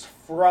pulls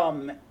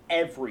from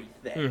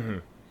everything. Mm-hmm.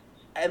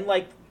 And,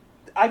 like,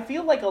 I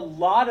feel like a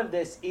lot of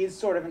this is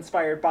sort of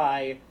inspired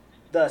by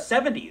the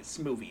 70s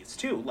movies,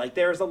 too. Like,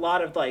 there's a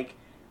lot of, like,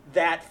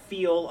 that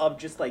feel of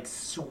just, like,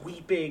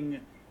 sweeping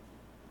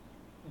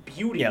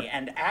beauty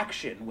and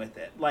action with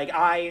it. Like,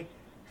 I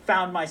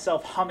found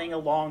myself humming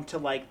along to,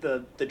 like,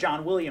 the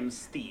John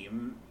Williams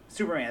theme,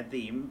 Superman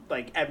theme,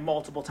 like, at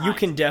multiple times. You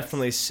can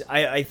definitely,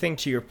 I think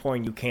to your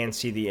point, you can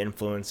see the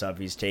influence of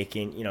he's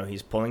taking,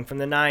 he's pulling from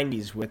the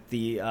 90s with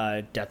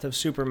the Death of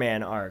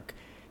Superman arc.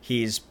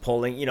 He's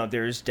pulling,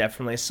 there's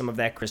definitely some of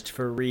that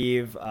Christopher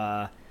Reeve.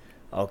 The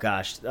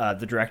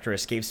director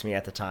escapes me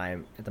at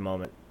the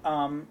moment.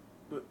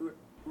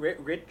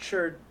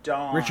 Richard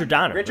Donner. Richard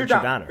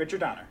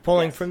Donner.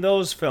 Pulling yes. from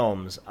those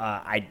films.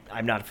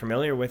 I'm not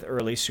familiar with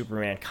early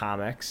Superman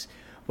comics,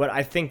 but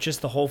I think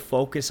just the whole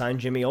focus on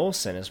Jimmy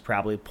Olsen is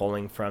probably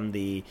pulling from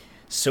the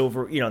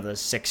silver, the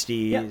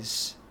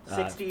 60s,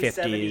 50s,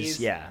 70s.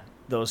 Yeah,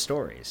 those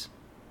stories.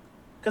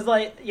 Because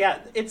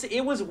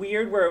it was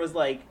weird where it was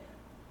like,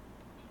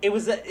 it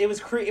was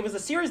a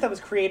series that was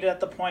created at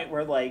the point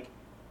where like,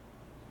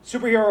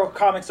 superhero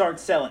comics aren't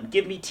selling.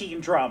 Give me teen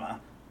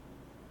drama.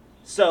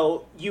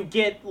 So you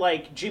get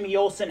like Jimmy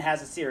Olsen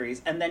has a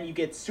series, and then you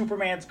get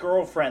Superman's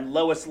girlfriend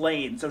Lois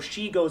Lane. So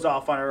she goes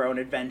off on her own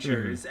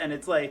adventures, and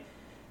it's like,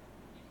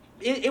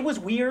 it was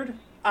weird.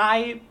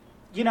 I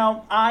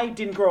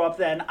didn't grow up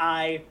then.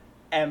 I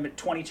am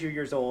 22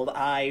 years old.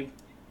 I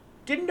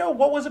didn't know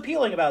what was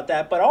appealing about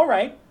that, but all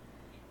right.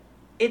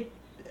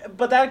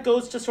 But that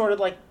goes to sort of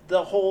like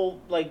the whole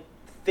like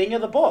thing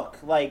of the book.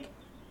 Like,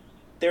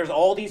 there's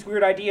all these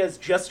weird ideas,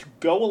 just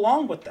go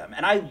along with them,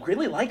 and I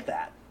really like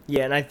that.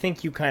 Yeah, and I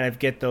think you kind of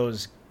get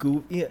those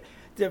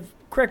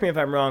correct me if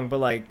I'm wrong, but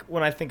like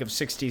when I think of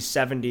 60s,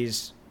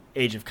 70s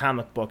age of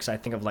comic books, I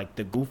think of like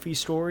the goofy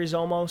stories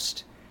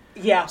almost.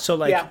 Yeah. So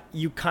like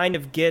you kind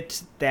of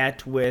get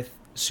that with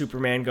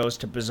Superman Goes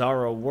to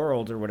Bizarro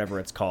World or whatever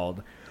it's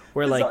called,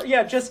 where like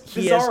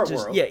Bizarro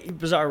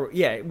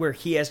World. Where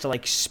he has to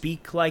like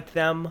speak like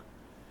them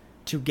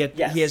to get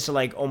he has to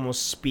like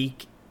almost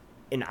speak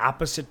in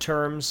opposite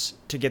terms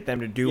to get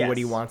them to do what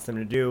he wants them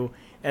to do.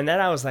 And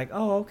then I was like,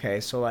 oh, okay,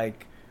 so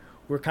like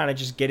we're kind of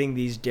just getting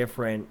these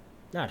different,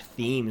 not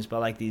themes, but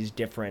like these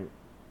different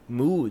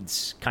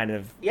moods kind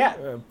of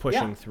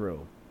pushing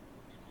through.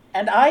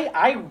 And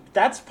I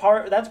that's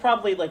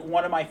probably like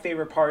one of my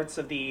favorite parts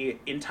of the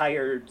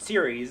entire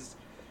series,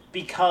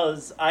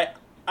 because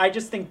I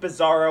just think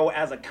Bizarro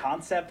as a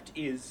concept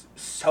is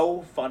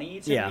so funny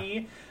to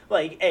me.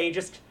 Like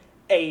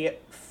a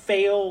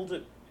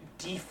failed,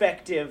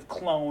 defective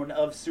clone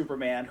of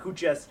Superman who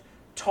just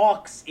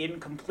talks in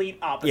complete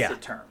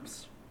opposite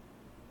terms.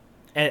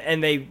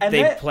 And they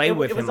play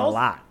with him a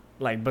lot.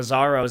 Like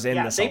Bizarro's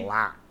in this a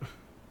lot.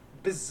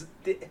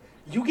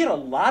 You get a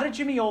lot of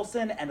Jimmy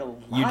Olsen and a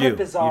lot of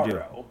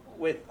Bizarro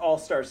with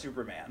All-Star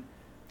Superman.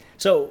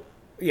 So,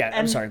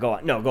 I'm sorry, go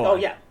on. No, go on. Oh,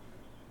 yeah.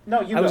 No,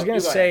 I was going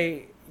to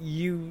say,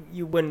 you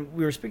when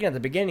we were speaking at the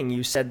beginning,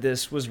 you said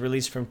this was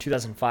released from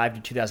 2005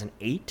 to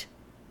 2008?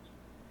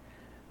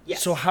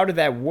 Yes. So how did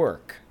that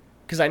work?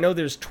 Because I know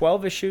there's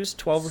 12 or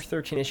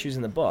 13 issues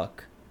in the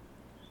book.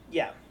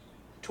 Yeah.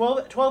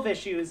 12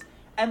 issues,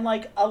 and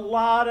like a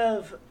lot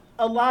of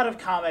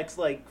comics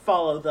like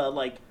follow the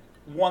like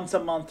once a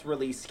month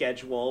release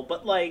schedule,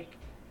 but like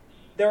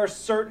there are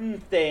certain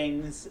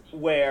things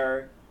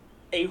where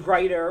a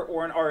writer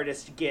or an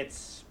artist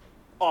gets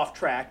off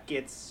track,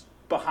 gets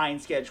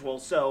behind schedule,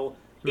 so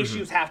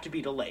issues have to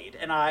be delayed.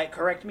 And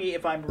correct me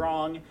if I'm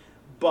wrong,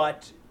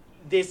 but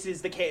this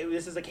is a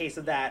case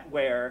of that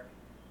where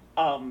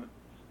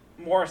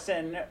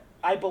Morrison,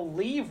 I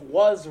believe,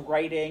 was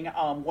writing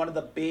one of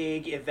the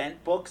big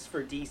event books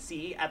for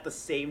DC at the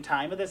same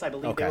time of this. I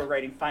believe they were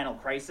writing Final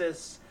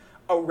Crisis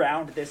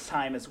around this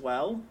time as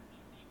well.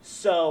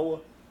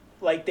 So,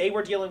 like, they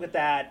were dealing with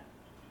that.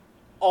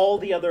 All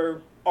the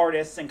other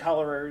artists and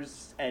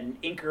colorers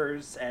and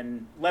inkers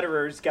and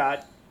letterers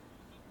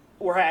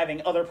were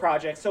having other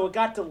projects, so it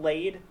got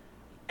delayed.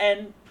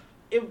 And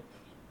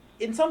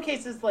in some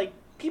cases, like,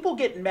 people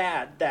get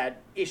mad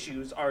that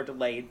issues are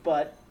delayed,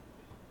 but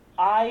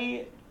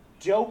I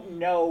don't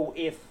know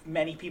if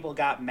many people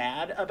got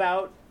mad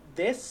about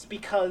this,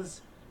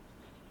 because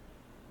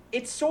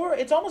it's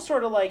almost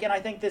sort of like, and I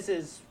think this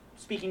is,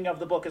 speaking of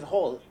the book as a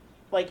whole,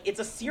 like, it's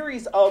a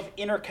series of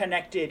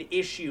interconnected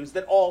issues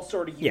that all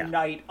sort of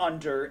unite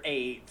under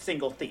a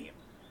single theme.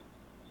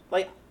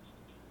 Like,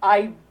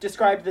 I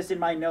described this in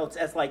my notes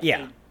as like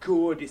a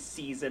good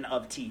season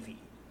of TV.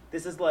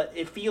 This is like,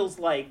 it feels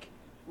like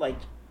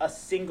a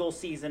single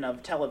season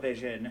of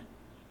television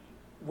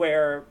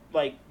where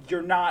like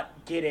you're not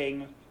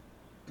getting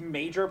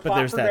major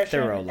plot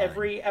progression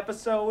every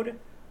episode,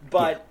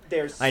 but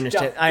there's stuff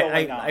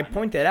going on. I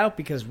point that out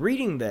because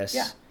reading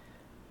this,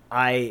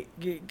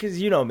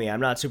 because you know me,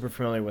 I'm not super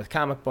familiar with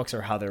comic books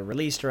or how they're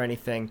released or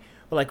anything,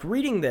 but like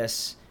reading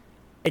this,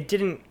 it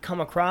didn't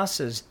come across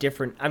as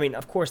different. I mean,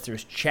 of course,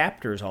 there's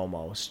chapters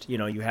almost. You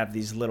know, you have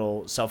these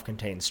little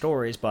self-contained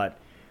stories, but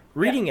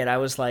reading it, I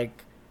was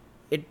like,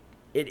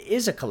 it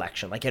is a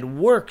collection. Like, it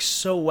works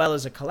so well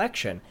as a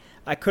collection.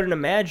 I couldn't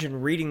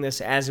imagine reading this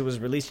as it was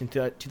released in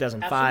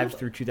 2005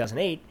 through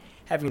 2008,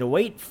 having to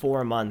wait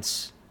 4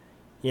 months,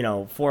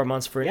 4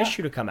 months for an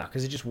issue to come out,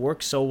 because it just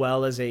works so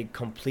well as a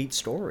complete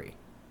story.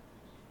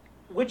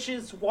 Which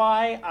is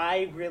why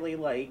I really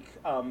like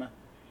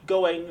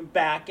going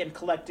back and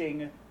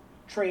collecting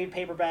trade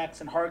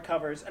paperbacks and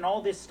hardcovers and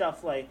all this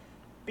stuff, like,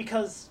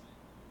 because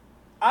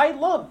I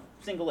love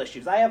single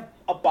issues. I have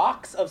a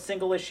box of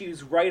single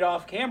issues right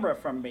off camera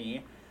from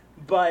me,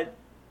 but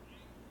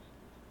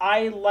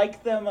I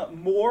like them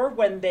more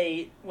when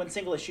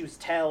single issues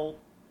tell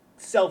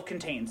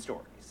self-contained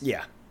stories.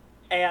 Yeah.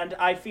 And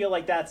I feel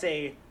like that's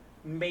a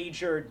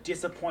major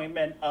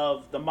disappointment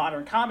of the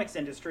modern comics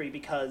industry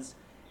because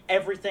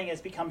everything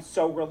has become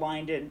so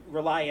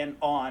reliant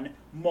on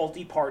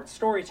multi-part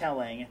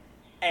storytelling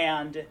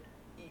and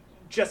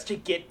just to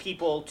get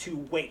people to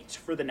wait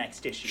for the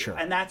next issue. Sure.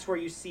 And that's where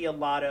you see a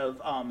lot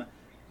of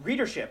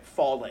readership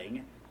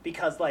falling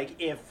because, like,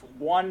 if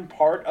one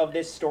part of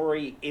this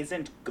story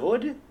isn't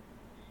good,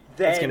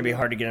 then... It's going to be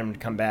hard to get them to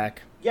come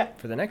back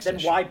for the next issue.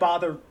 Then why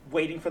bother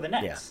waiting for the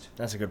next? Yeah,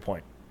 that's a good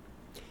point.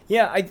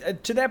 Yeah,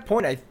 to that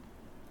point,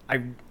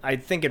 I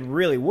think it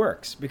really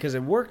works because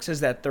it works as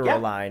that thorough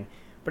line,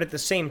 but at the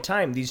same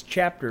time, these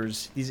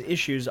chapters, these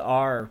issues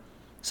are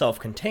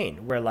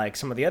self-contained, where, like,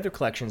 some of the other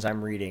collections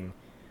I'm reading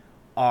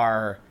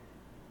are,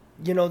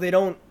 you know, they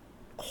don't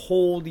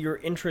hold your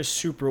interest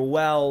super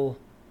well.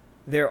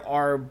 There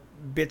are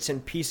bits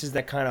and pieces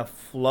that kind of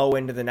flow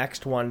into the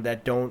next one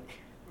that don't...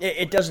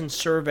 It doesn't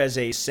serve as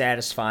a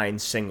satisfying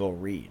single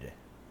read.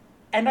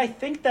 And I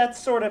think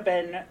that's sort of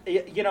been,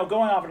 you know,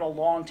 going off on a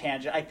long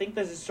tangent, I think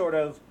this is sort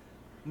of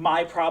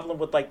my problem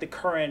with, like, the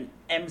current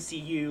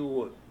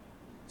MCU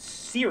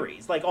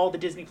series, like all the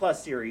Disney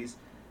Plus series.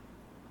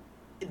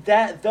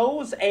 That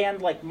those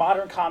and, like,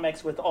 modern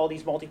comics with all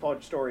these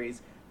multi-part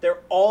stories, they're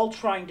all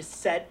trying to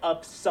set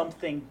up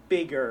something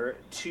bigger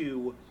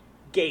to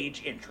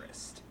gauge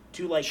interest,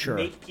 to, like,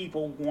 make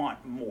people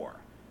want more.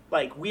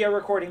 Like, we are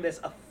recording this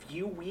a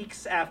few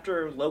weeks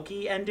after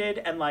Loki ended,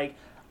 and, like,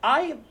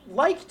 I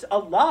liked a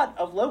lot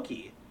of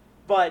Loki,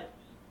 but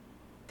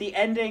the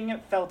ending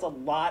felt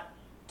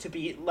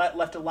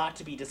left a lot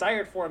to be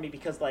desired for me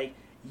because, like,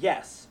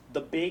 yes,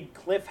 the big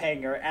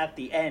cliffhanger at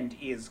the end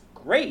is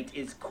great,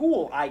 is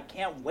cool. I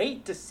can't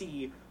wait to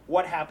see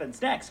what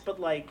happens next, but,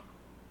 like,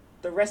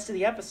 the rest of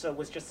the episode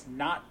was just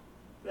not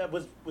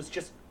was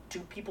just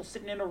two people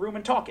sitting in a room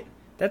and talking.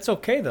 That's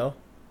okay though.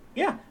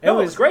 Yeah, it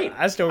was great.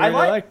 I still really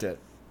liked it.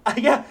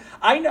 Yeah,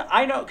 I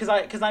know,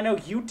 because I know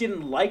you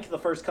didn't like the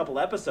first couple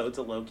episodes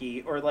of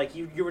Loki, or, like,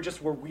 you were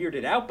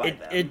weirded out by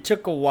them. It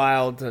took a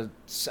while to...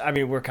 I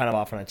mean, we're kind of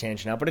off on a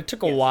tangent now, but it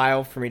took a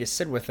while for me to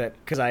sit with it,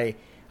 because I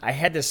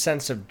had this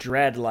sense of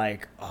dread,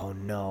 like, oh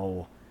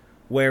no,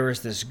 where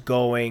is this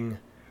going?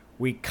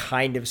 We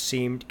kind of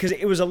seemed... Because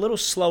it was a little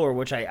slower,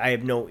 which I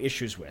have no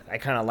issues with. I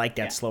kind of like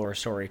that slower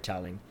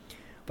storytelling.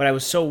 But I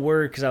was so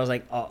worried, because I was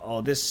like,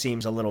 oh, this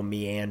seems a little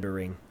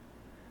meandering.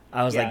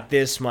 I was like,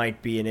 this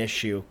might be an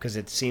issue, because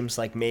it seems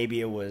like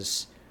maybe it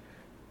was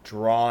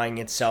drawing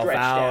itself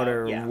out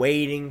or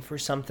waiting for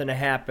something to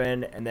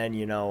happen. And then,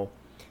 you know,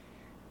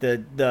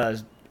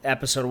 the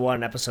episode 1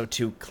 and episode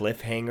 2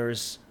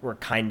 cliffhangers were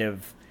kind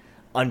of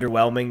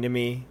underwhelming to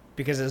me.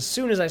 Because as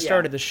soon as I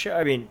started the show,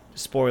 I mean,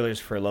 spoilers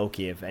for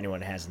Loki if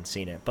anyone hasn't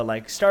seen it. But,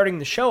 like, starting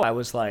the show, I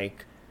was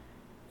like,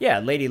 yeah,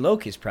 Lady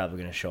Loki's probably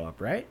going to show up,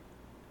 right?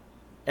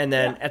 And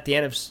then at the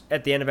end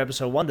of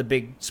episode 1, the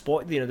big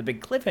the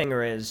big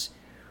cliffhanger is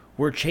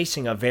we're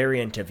chasing a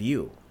variant of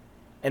you.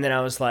 And then I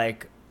was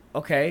like,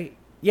 okay,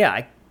 yeah,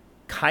 I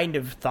kind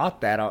of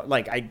thought that,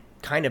 like, I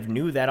kind of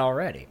knew that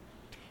already.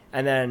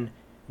 And then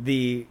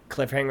the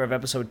cliffhanger of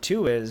episode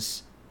 2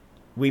 is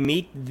we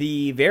meet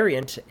the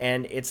variant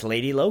and it's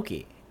Lady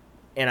Loki.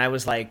 And I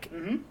was like,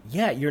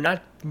 yeah, you're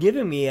not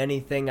giving me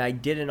anything I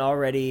didn't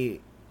already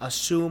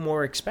assume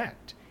or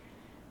expect.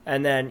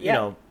 And then, you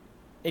know,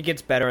 it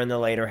gets better in the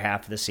later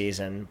half of the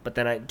season. But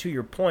then, to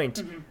your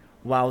point,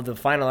 while the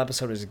final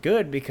episode is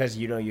good because,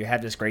 you know, you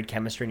have this great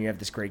chemistry and you have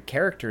this great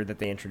character that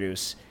they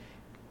introduce,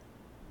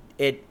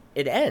 it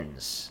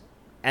ends.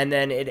 And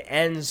then it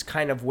ends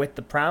kind of with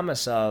the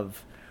promise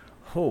of,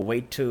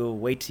 wait till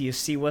you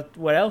see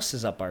what else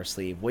is up our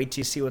sleeve. Wait till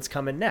you see what's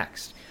coming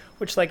next.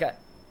 Which, like...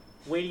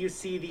 wait till you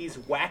see these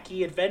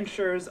wacky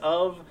adventures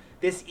of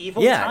this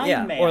evil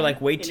time man. Or, like,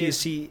 wait till you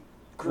see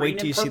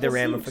the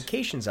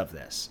ramifications of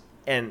this.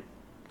 And...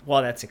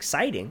 while that's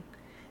exciting,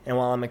 and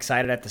while I'm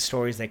excited at the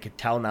stories they could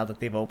tell now that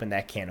they've opened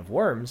that can of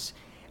worms,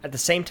 at the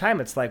same time,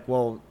 it's like,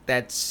 well,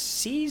 that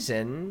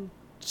season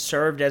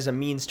served as a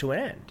means to an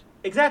end.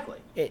 Exactly.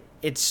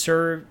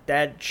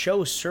 That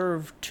show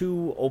served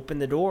to open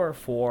the door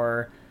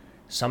for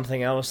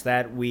something else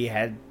that we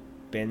had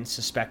been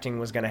suspecting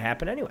was going to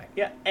happen anyway.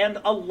 Yeah,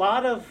 and a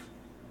lot of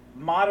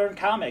modern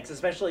comics,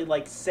 especially,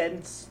 like,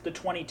 since the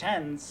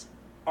 2010s,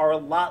 are a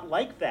lot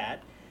like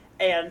that.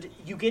 And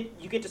you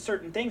get to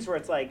certain things where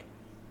it's like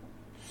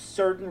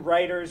certain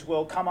writers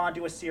will come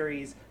onto a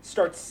series,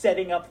 start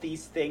setting up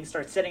these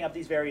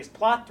various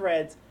plot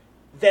threads,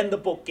 then the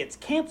book gets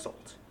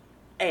canceled.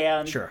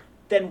 And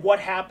then what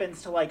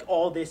happens to, like,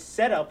 all this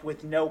setup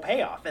with no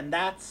payoff? And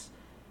that's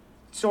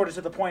sort of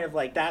to the point of,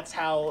 like, that's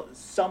how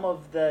some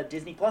of the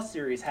Disney Plus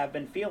series have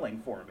been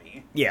feeling for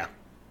me. Yeah,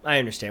 I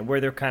understand.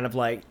 Where they're kind of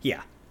like,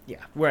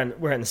 we're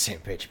on the same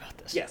page about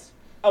this. Yes.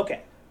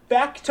 Okay,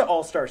 back to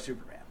All-Star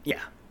Superman.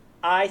 Yeah.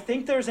 I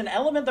think there's an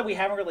element that we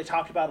haven't really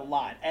talked about a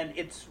lot, and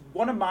it's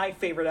one of my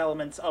favorite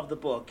elements of the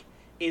book,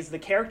 is the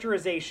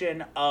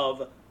characterization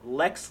of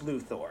Lex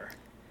Luthor.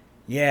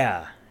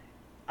 Yeah.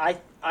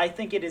 I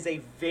think it is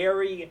a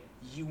very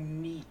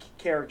unique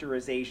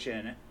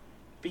characterization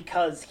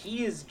because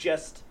he is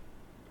just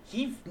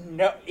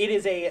it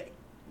is a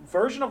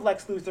version of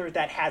Lex Luthor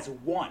that has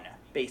won,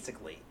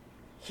 basically.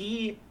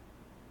 He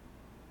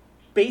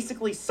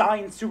basically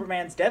signed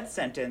Superman's death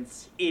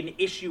sentence in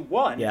issue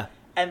 1, Yeah.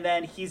 and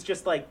then he's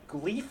just like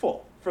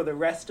gleeful for the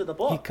rest of the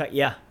book.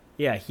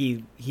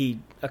 He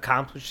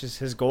accomplishes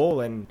his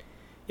goal in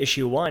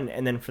issue 1,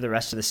 and then for the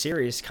rest of the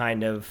series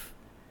kind of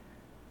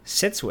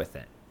sits with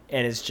it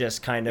and is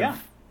just kind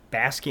of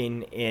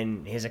basking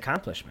in his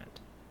accomplishment.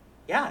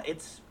 Yeah,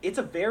 it's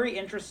a very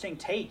interesting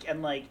take,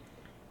 and like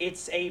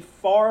it's a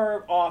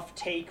far off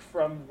take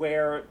from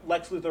where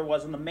Lex Luthor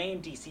was in the main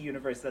DC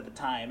universe at the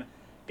time,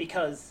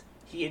 because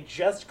he had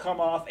just come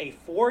off a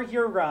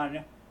 4-year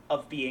run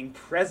of being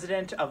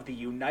president of the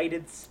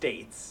United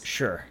States.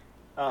 Sure.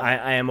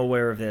 I am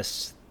aware of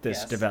this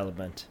Yes.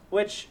 development.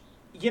 Which,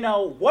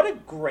 what a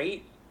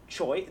great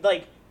choice.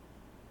 Like,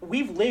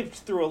 we've lived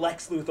through a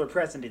Lex Luthor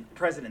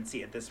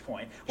presidency at this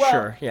point. Well,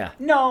 Sure, yeah.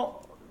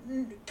 No,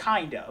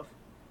 kind of.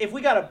 If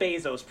we got a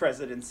Bezos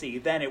presidency,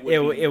 then it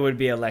would It would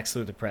be a Lex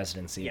Luthor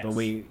presidency, Yes.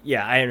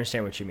 but I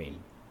understand what you mean.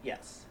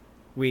 Yes.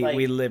 We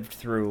Like- lived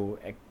through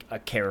a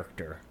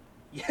character.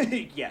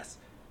 Yes.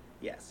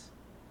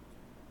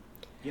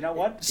 You know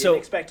what? So- Didn't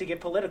expect to get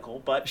political,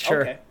 but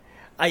Sure. okay.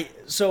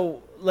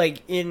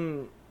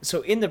 In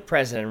the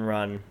president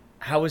run,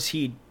 how is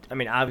he? I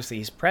mean, obviously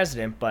he's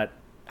president, but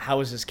how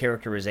is his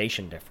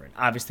characterization different?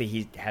 Obviously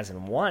he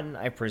hasn't won,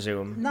 I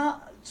presume.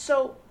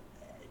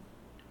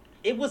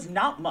 It was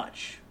not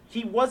much.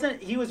 He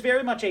was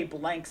very much a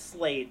blank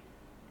slate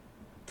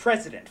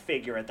president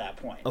figure at that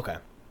point. Okay.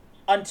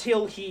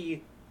 Until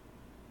he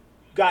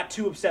got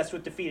too obsessed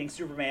with defeating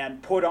Superman,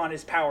 put on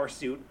his power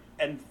suit,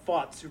 and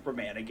fought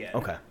Superman again.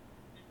 Okay.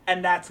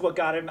 And that's what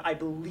got him, I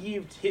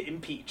believe,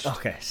 impeached.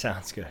 Okay,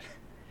 sounds good.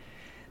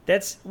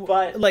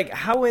 But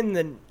how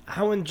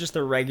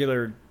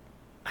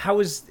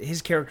is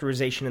his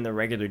characterization in the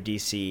regular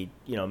DC,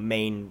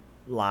 main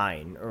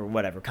line or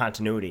whatever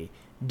continuity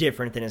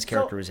different than his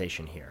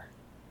characterization here?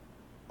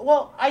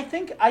 Well, I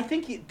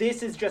think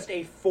this is just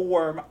a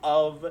form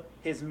of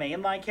his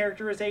mainline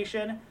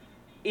characterization.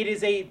 It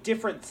is a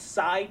different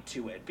side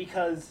to it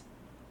because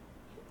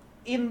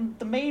in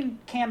the main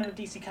canon of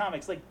DC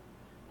Comics, like,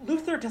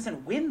 Luthor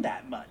doesn't win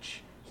that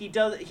much.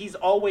 He's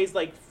always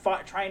like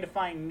trying to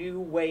find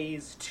new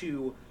ways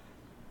to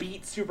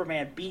beat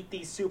Superman, beat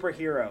these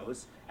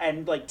superheroes,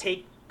 and like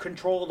take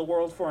control of the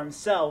world for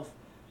himself.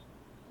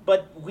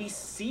 But we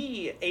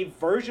see a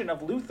version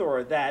of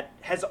Luthor that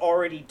has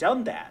already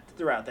done that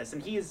throughout this,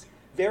 and he is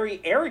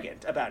very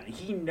arrogant about it.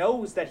 He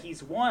knows that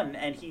he's won,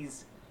 and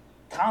he's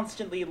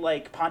constantly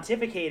like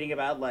pontificating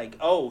about like,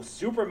 oh,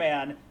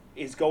 Superman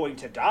is going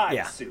to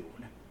die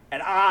soon,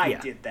 and I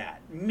did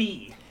that,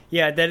 me.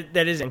 Yeah,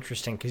 that is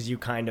interesting because you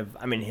kind of,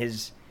 I mean,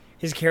 his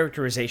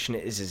characterization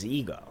is his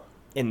ego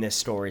in this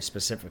story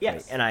specifically.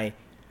 Yes. And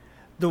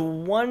the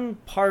one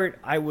part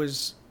I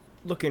was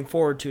looking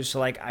forward to, so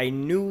like I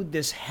knew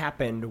this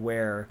happened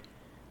where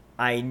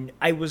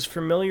I was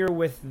familiar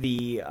with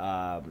the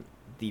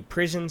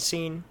prison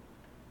scene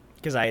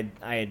because I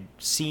had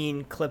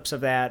seen clips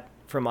of that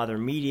from other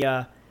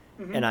media,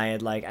 and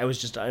I was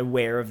just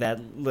aware of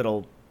that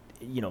little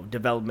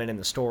development in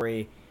the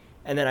story.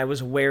 And then I was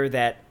aware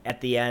that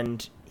at the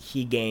end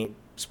he gained,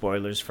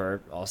 spoilers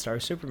for All-Star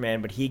Superman,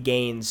 but he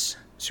gains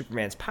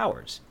Superman's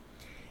powers.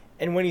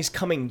 And when he's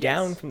coming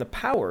down from the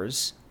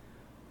powers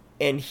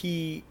and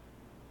he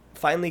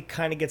finally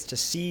kind of gets to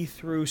see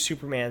through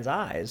Superman's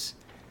eyes,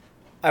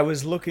 I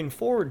was looking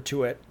forward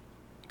to it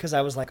because I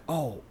was like,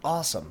 oh,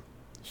 awesome.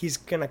 He's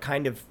going to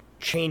kind of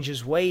change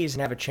his ways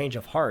and have a change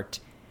of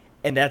heart.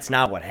 And that's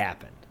not what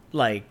happened.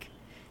 Like,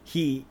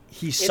 he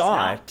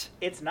saw it.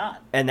 It's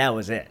not. And that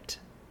was it.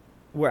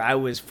 Where I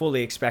was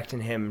fully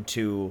expecting him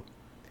to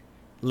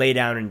lay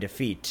down in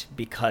defeat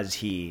because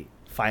he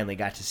finally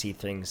got to see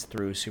things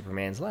through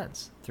Superman's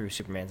lens, through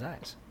Superman's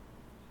eyes.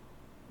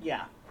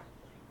 Yeah.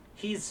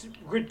 He's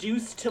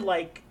reduced to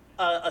like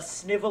a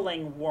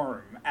sniveling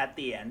worm at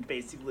the end,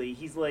 basically.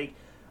 He's like,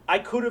 I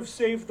could have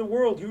saved the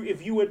world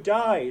if you had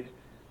died.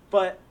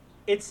 But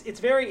it's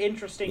very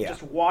interesting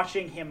just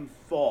watching him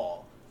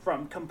fall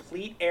from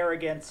complete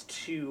arrogance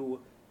to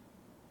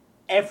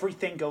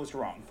everything goes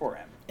wrong for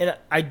him. And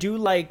I do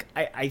like,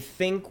 I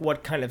think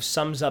what kind of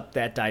sums up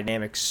that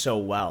dynamic so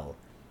well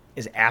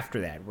is after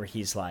that, where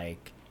he's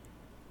like,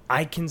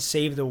 I can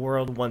save the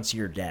world once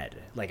you're dead.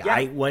 Like,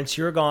 once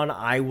you're gone,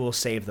 I will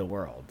save the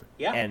world.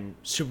 Yeah. And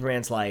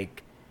Superman's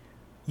like,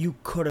 you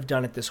could have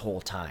done it this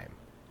whole time.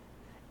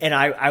 And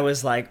I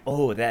was like,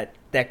 oh, that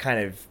kind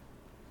of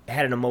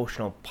had an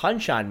emotional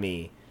punch on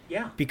me.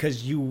 Yeah.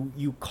 Because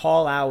you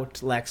call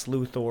out Lex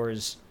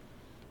Luthor's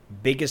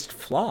biggest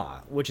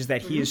flaw, which is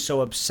that he is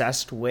so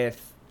obsessed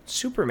with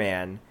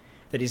Superman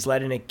that he's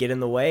letting it get in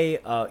the way.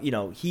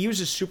 He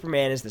uses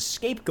Superman as the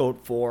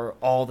scapegoat for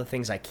all the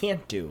things I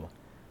can't do.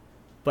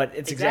 But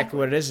it's exactly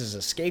what it is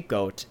a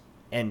scapegoat,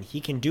 and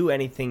he can do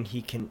anything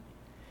he can.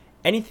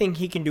 anything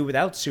he can do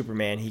without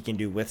Superman, he can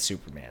do with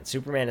Superman.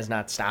 Superman is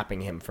not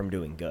stopping him from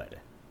doing good.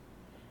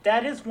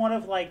 That is one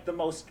of like the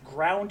most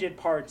grounded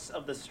parts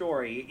of the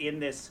story in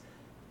this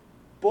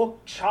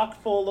book,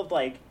 chock full of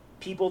like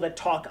people that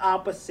talk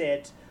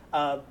opposite,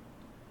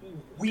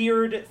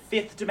 weird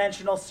fifth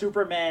dimensional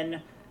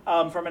Supermen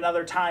from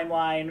another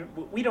timeline.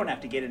 We don't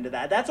have to get into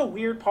that. That's a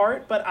weird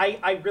part, but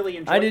I really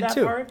enjoyed that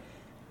part.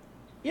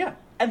 Yeah.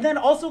 And then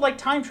also like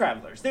time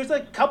travelers. There's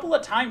a couple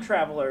of time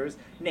travelers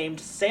named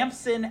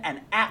Samson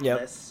and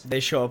Atlas. Yep. They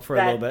show up for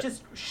a little bit.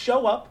 Just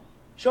show up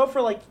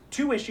for like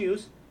 2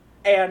 issues,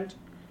 and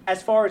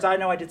as far as I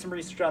know, I did some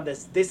research on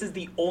this. This is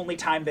the only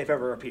time they've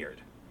ever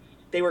appeared.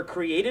 They were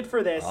created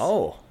for this.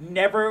 Oh.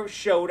 Never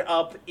showed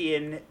up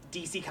in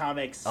DC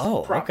Comics.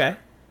 Oh, proper. Okay.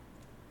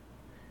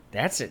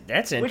 That's it.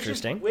 That's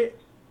interesting.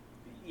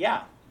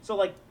 Yeah. So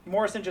like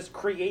Morrison just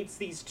creates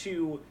these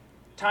 2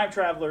 time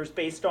travelers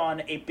based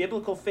on a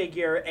biblical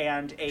figure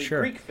and a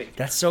Greek figure.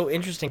 That's so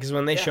interesting because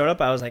when they showed up,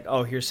 I was like,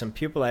 oh, here's some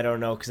people I don't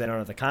know because I don't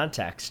know the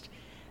context.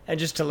 And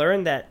just to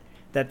learn that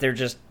they're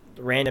just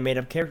random made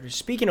up characters.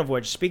 Speaking of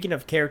which, speaking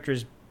of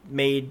characters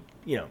made,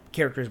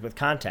 characters with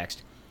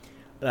context,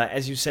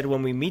 as you said,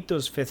 when we meet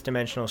those fifth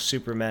dimensional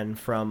Supermen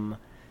from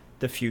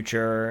the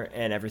future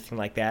and everything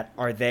like that,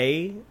 are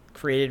they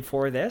created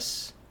for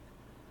this?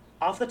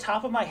 Off the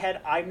top of my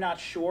head, I'm not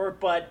sure,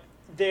 but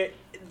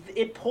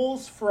it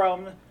pulls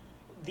from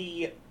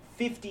the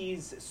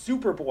 50s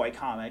Superboy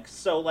comics.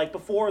 So like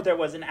before there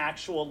was an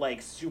actual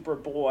like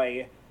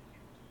Superboy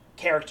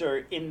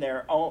character in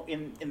their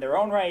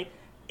own right,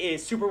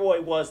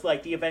 Superboy was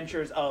like the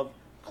adventures of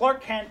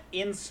Clark Kent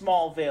in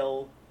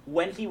Smallville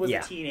when he was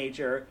a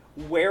teenager,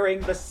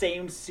 wearing the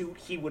same suit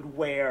he would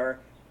wear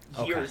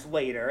years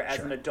later as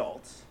an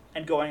adult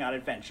and going on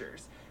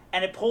adventures.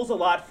 And it pulls a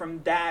lot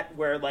from that,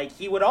 where like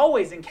he would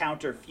always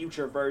encounter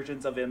future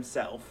versions of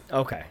himself.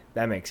 Okay,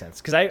 that makes sense.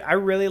 Because I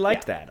really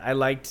liked that. I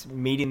liked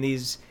meeting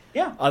these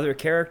other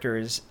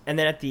characters, and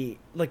then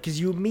because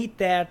you meet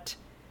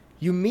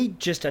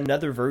just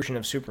another version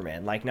of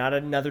Superman, like not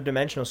another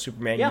dimensional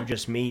Superman. You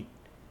just meet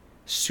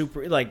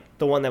like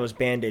the one that was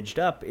bandaged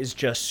up is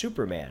just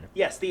Superman.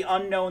 Yes, the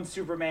unknown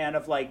Superman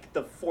of like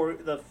the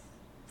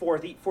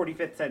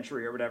 45th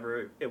century or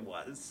whatever it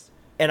was.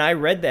 And I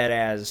read that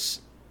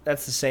as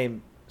that's the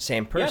same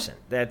person.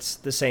 Yeah. That's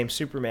the same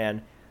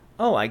Superman.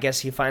 Oh, I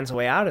guess he finds a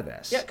way out of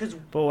this. Yeah,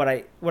 but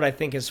what I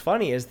think is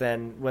funny is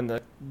then when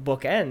the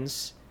book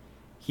ends,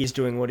 he's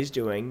doing what he's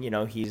doing.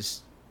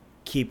 He's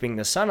keeping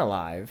the sun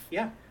alive.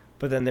 Yeah.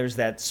 But then there's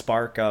that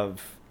spark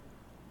of,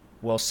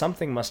 well,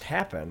 something must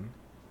happen.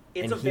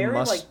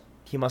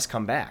 He must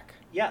come back.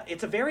 Yeah,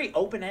 it's a very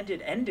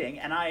open-ended ending,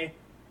 and I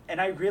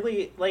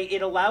really like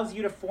it. Allows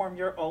you to form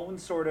your own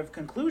sort of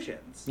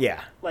conclusions.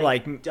 Yeah,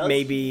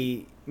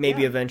 maybe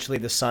eventually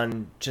the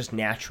sun just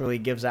naturally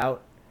gives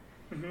out.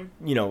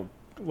 Mm-hmm.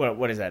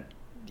 What is that?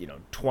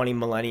 20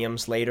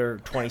 millenniums later,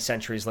 20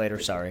 centuries later.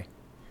 Sorry.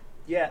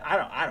 Yeah,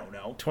 I don't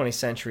know. 20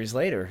 centuries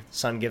later, the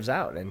sun gives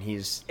out, and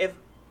he's.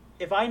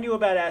 If I knew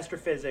about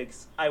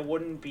astrophysics, I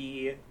wouldn't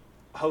be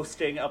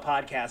hosting a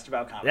podcast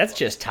about comic books. That's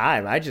just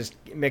time. I just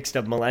mixed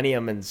up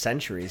millennium and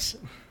centuries.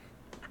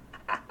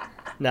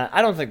 No,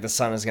 I don't think the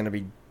sun is going to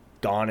be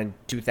gone in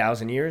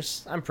 2,000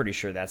 years. I'm pretty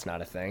sure that's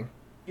not a thing.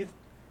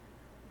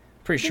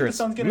 Pretty sure it's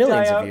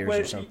millions of years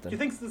or something. You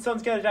think the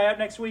sun's going to die out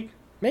next week?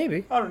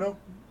 Maybe. I don't know.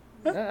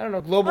 I don't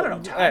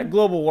know.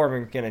 Global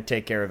warming going to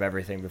take care of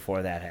everything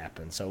before that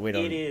happens. So we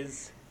don't. It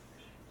is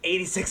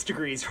 86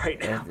 degrees right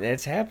now.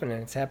 It's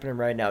happening. It's happening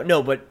right now.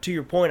 No, but to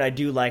your point, I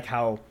do like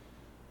how.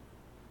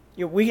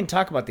 We can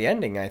talk about the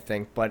ending, I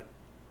think, but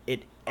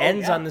it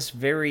ends on this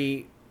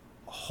very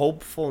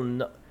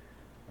hopeful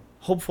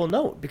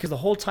note, because the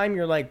whole time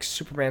you're like,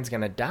 Superman's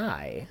gonna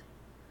die.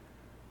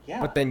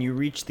 Yeah. But then you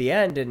reach the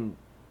end and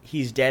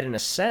he's dead in a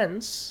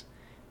sense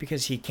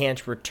because he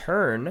can't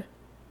return.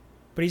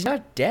 But he's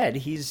not dead.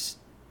 He's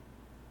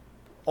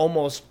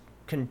almost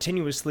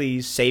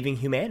continuously saving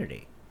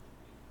humanity.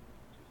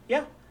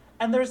 Yeah.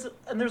 And there's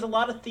a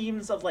lot of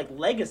themes of like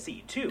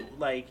legacy too,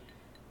 like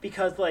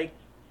because like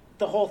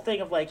the whole thing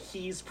of like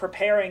he's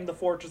preparing the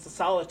Fortress of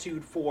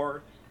Solitude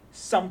for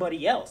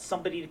somebody else,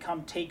 somebody to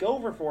come take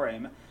over for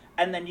him.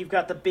 And then you've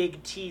got the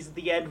big tease at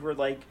the end where,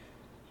 like,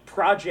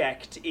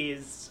 Project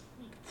is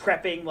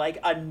prepping, like,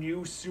 a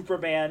new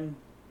Superman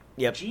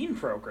gene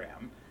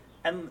program.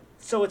 And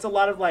so it's a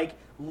lot of, like,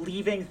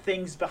 leaving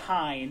things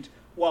behind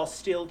while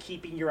still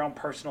keeping your own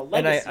personal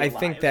legacy alive. I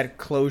think that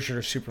closure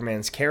of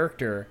Superman's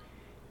character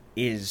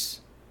is,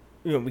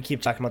 we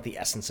keep talking about the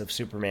essence of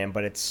Superman,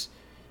 but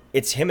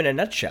it's him in a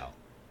nutshell,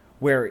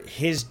 where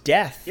his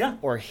death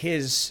or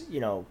his,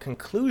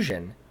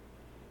 conclusion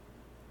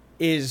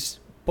is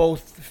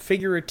both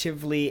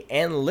figuratively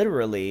and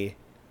literally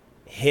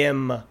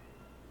him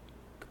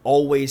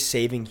always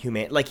saving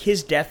humanity. Like,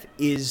 his death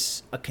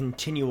is a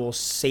continual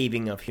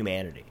saving of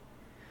humanity.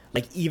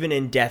 Like, even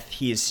in death,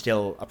 he is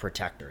still a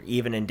protector.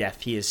 Even in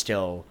death, he is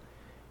still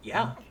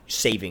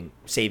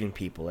saving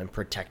people and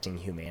protecting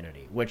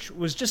humanity, which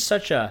was just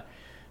such an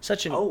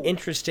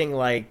interesting,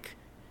 like,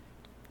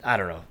 I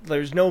don't know.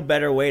 There's no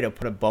better way to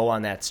put a bow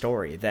on that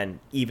story than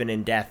even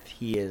in death,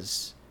 he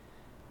is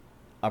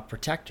a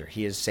protector.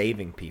 He is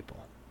saving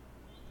people.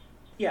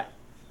 Yeah.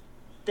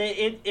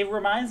 It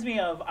reminds me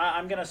of,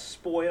 I'm going to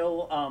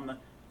spoil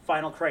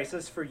Final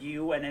Crisis for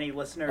you and any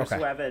listeners Okay.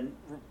 who haven't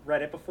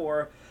read it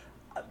before.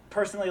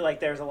 Personally, like,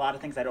 there's a lot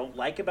of things I don't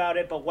like about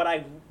it, but what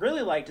I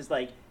really liked is,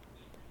 like,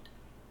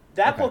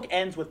 that Okay. book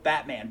ends with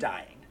Batman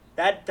dying.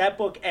 That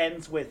book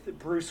ends with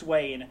Bruce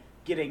Wayne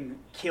getting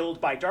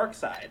killed by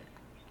Darkseid.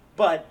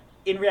 But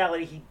in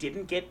reality, he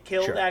didn't get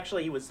killed, Sure.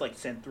 actually. He was, like,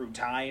 sent through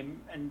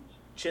time and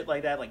shit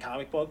like that, like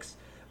comic books.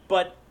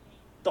 But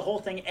the whole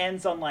thing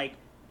ends on, like,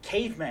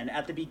 cavemen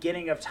at the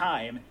beginning of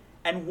time,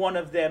 and one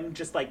of them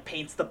just, like,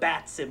 paints the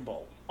bat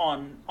symbol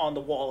on the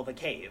wall of a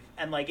cave.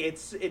 And, like, it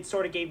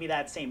sort of gave me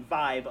that same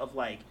vibe of,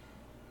 like,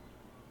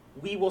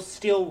 we will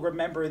still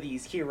remember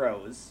these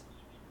heroes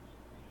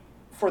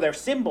for their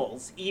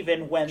symbols,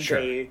 even when Sure.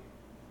 they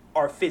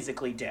are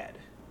physically dead.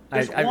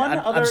 There's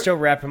I'm still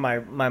wrapping my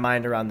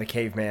mind around the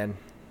caveman.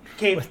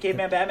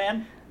 Caveman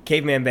Batman?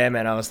 Caveman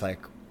Batman, I was like,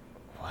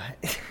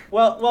 what?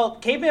 Well,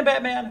 Caveman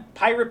Batman,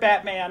 Pirate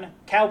Batman,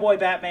 Cowboy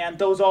Batman,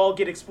 those all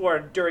get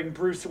explored during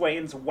Bruce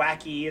Wayne's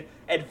wacky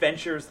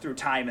adventures through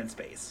time and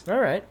space. All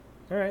right.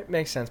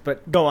 Makes sense.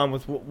 But go on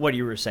with what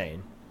you were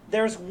saying.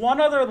 There's one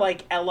other,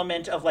 like,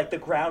 element of, like, the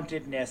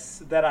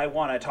groundedness that I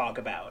want to talk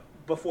about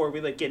before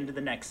we, like, get into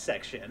the next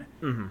section.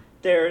 Mm-hmm.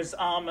 There's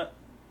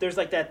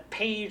like, that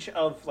page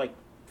of, like,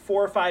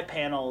 4 or 5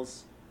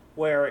 panels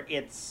where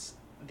it's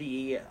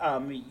the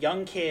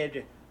young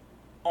kid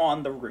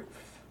on the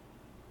roof,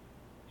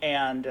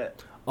 and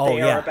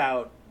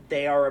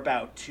they are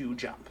about to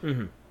jump,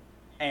 Mm-hmm.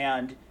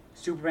 and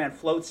Superman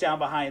floats down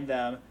behind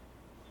them,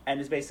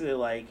 and is basically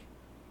like,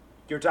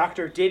 "Your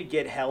doctor did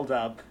get held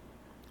up.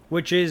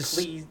 Which is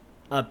Please."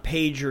 a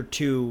page or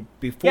two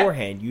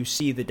beforehand. You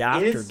see the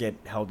doctor get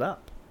held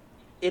up.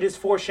 It is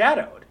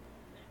foreshadowed,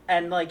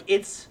 and, like,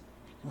 it's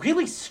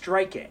really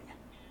striking.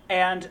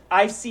 And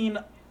I've seen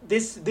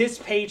this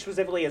page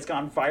specifically has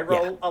gone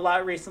viral a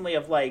lot recently,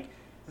 of, like,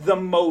 the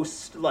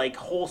most, like,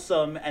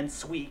 wholesome and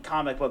sweet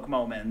comic book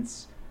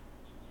moments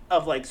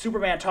of, like,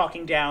 Superman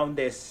talking down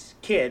this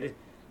kid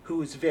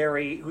who's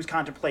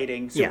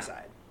contemplating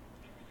suicide.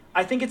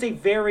 I think it's a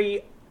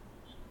very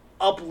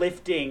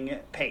uplifting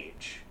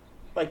page,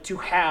 like, to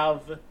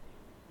have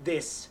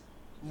this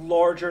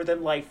larger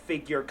than life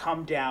figure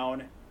come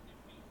down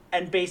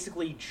and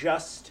basically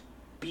just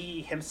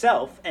be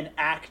himself and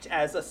act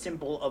as a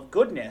symbol of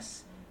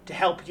goodness to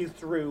help you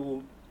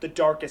through the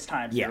darkest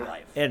times of your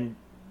life. And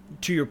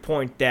to your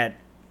point, that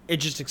it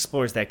just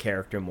explores that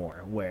character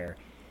more, where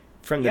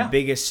from the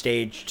biggest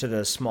stage to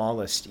the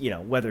smallest,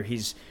 whether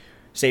he's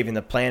saving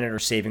the planet or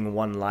saving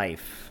one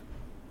life,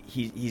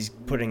 he's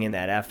putting in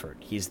that effort.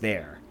 He's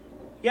there.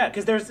 Yeah,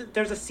 because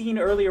there's a scene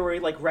earlier where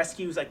he, like,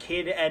 rescues a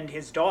kid and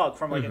his dog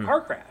from, like, a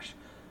car crash.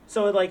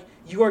 So, like,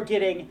 you are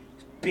getting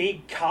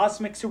big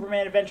cosmic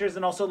Superman adventures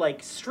and also,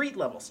 like, street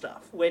level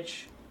stuff,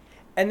 which...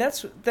 And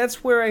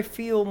that's where I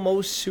feel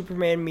most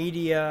Superman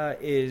media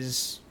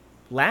is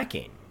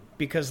lacking,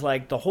 because,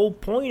 like, the whole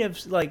point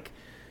of, like,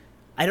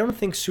 I don't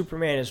think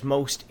Superman is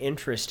most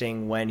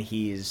interesting when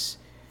he's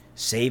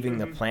saving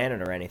the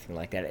planet or anything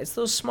like that. It's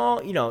those small,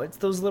 it's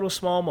those little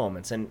small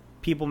moments, and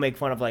people make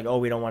fun of, like, oh,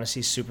 we don't want to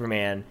see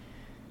Superman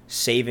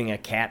saving a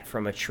cat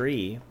from a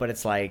tree, but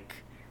it's like,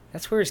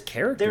 that's where his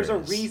character is. There's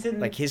a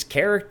reason... Like, his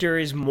character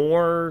is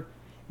more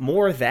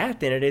that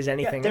than it is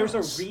anything else.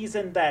 There's a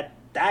reason that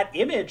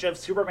image of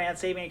Superman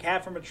saving a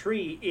cat from a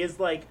tree is,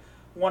 like,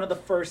 one of the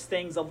first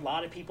things a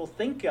lot of people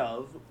think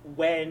of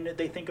when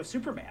they think of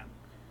Superman.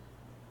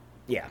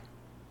 Yeah,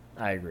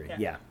 I agree.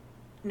 Yeah.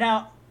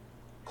 Now,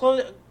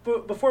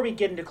 before we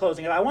get into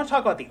closing, I want to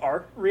talk about the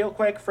art real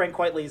quick, Frank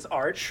Quitely's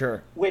art.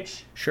 Sure.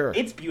 Which,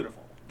 it's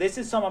beautiful. This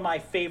is some of my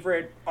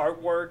favorite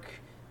artwork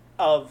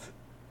of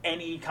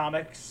any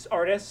comics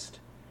artist.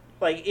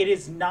 Like, it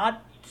is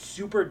not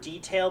super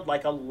detailed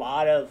like a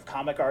lot of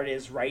comic art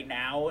is right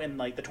now in,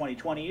 like, the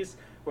 2020s,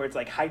 where it's,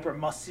 like, hyper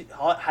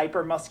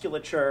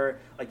musculature,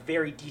 like,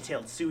 very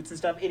detailed suits and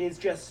stuff. It is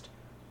just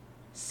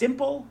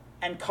simple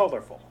and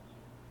colorful.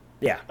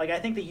 Yeah. Like, I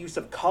think the use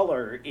of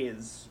color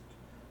is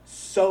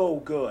so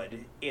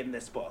good in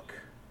this book.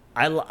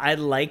 I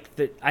like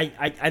that.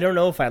 I don't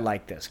know if I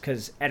like this,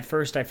 because at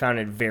first I found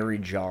it very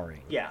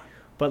jarring. Yeah.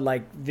 But,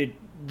 like,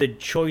 the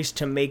choice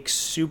to make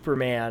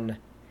Superman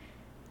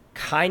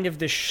kind of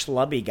the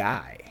schlubby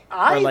guy.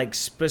 Or, like,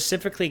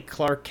 specifically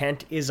Clark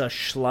Kent is a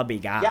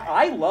schlubby guy. Yeah,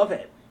 I love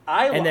it.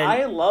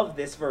 I love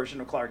this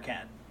version of Clark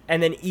Kent.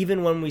 And then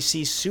even when we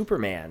see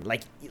Superman,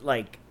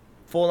 like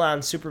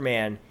full-on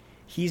Superman,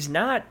 he's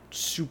not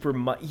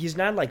he's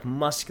not, like,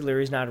 muscular,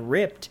 he's not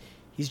ripped,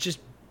 he's just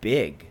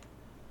big.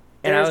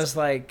 And I was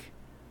like,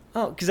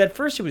 oh, because at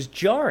first it was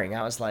jarring.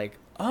 I was like,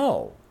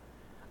 oh,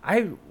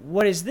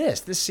 what is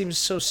this? This seems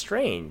so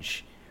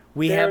strange.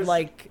 We have,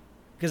 like,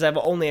 because I've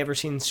only ever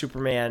seen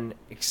Superman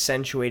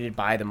accentuated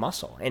by the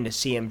muscle, and to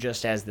see him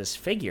just as this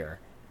figure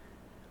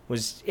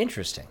was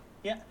interesting.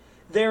 Yeah.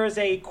 there is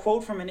a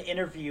quote from an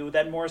interview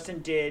that Morrison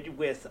did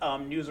with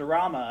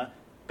Newsarama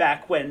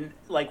back when,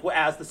 like,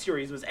 as the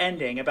series was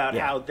ending, about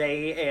how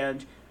they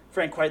and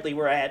Frank Quitely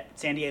were at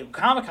San Diego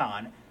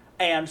Comic-Con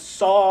and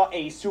saw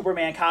a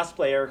Superman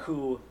cosplayer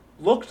who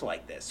looked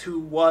like this, who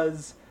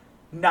was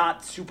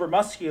not super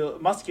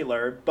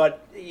muscular,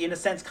 but in a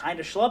sense kind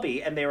of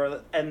schlubby, and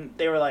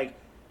they were like,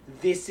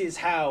 this is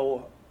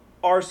how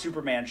our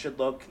Superman should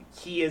look.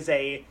 He is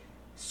a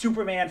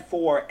Superman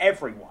for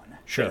everyone,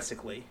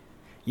 basically.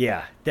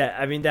 Yeah,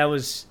 that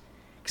was...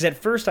 Because at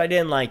first I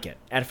didn't like it.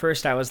 At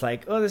first I was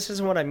like, oh, this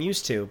isn't what I'm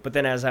used to. But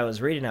then as I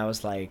was reading, I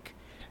was like,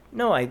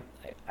 no, I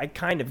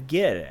kind of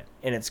get it.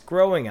 And it's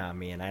growing on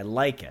me, and I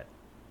like it.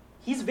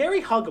 He's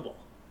very huggable.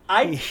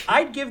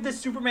 I'd give this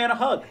Superman a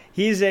hug.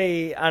 He's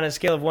on a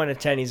scale of 1 to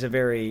 10,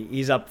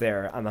 he's up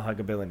there on the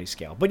huggability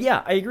scale. But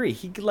yeah, I agree.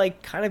 He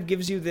like kind of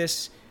gives you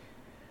this...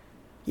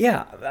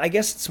 Yeah, I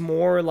guess it's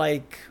more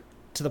like,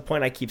 to the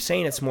point I keep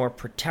saying, it's more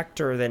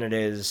protector than it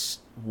is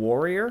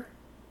warrior.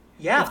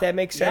 Yeah. If that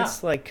makes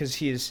sense. Like, because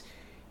he is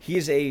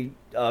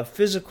a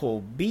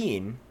physical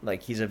being.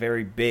 Like, he's a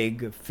very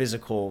big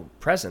physical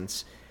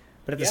presence.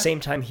 But at the same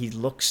time, he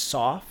looks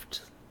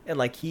soft. And,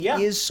 like, he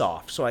is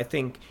soft. So I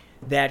think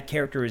that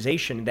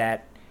characterization,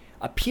 that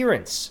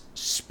appearance,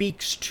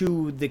 speaks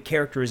to the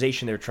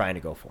characterization they're trying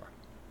to go for.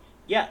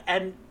 Yeah,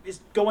 and is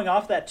going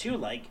off that, too,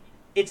 like,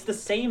 it's the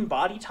same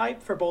body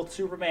type for both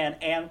Superman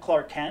and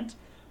Clark Kent,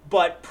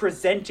 but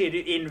presented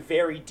in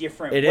very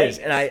different ways. It is,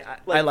 and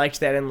I liked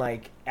that. And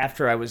like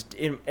after I was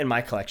in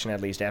my collection,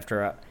 at least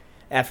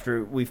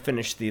after we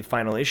finished the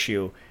final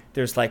issue,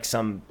 there's like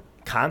some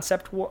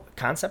concept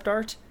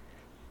art,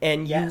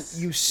 and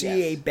you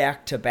see a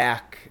back to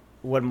back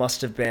what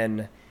must have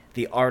been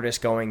the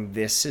artist going,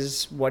 this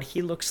is what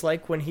he looks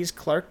like when he's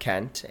Clark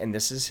Kent, and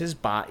this is his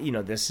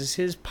this is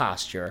his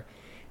posture,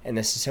 and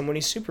this is him when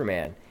he's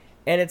Superman.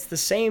 And it's the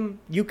same,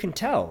 you can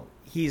tell.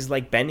 He's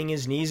like bending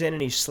his knees in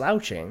and he's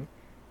slouching,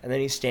 and then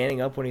he's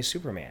standing up when he's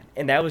Superman.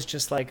 And that was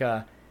just like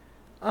oh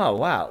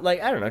wow. Like,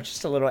 I don't know,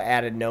 just a little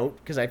added note,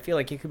 because I feel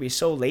like you could be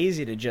so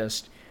lazy to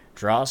just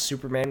draw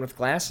Superman with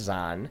glasses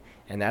on,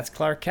 and that's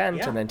Clark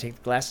Kent, and then take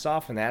the glasses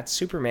off, and that's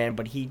Superman,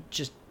 but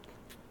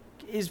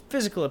his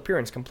physical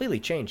appearance completely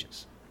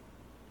changes.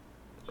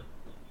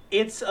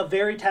 It's a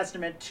very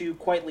testament to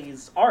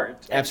Quitely's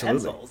art and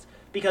pencils.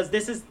 Because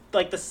this is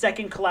like the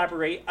second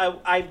collaboration,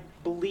 I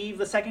believe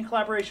the second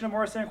collaboration of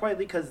Morrison and Quitely,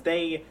 because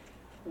they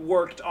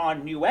worked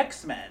on New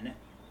X-Men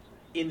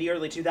in the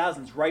early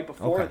 2000s, right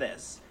before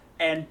this.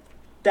 And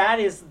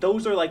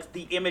those are like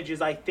the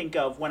images I think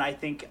of when I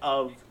think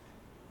of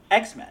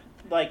X-Men.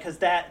 Like, because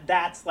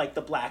that's like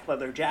the black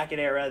leather jacket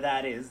era,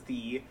 that is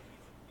the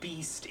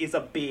Beast is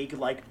a big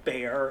like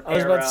bear I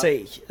was about to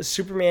say,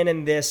 Superman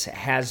in this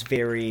has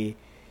he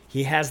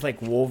has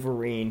like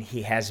Wolverine,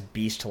 he has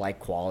Beast-like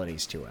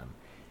qualities to him.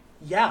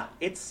 Yeah,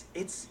 it's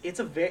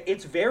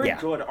very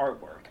good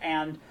artwork,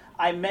 and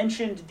I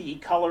mentioned the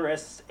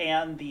colorists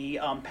and the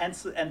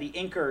pencil and the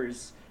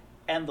inkers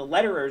and the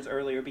letterers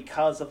earlier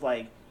because of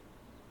like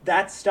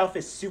that stuff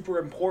is super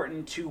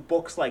important to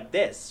books like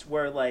this,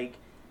 where like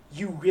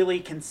you really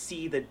can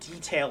see the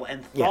detail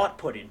and thought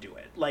put into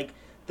it. Like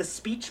the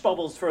speech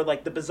bubbles for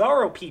like the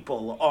Bizarro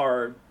people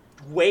are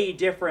way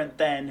different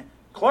than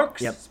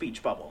Clark's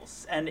speech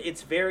bubbles, and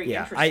it's very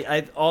interesting.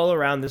 I all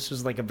around, this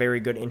was like a very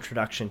good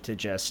introduction to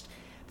just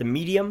the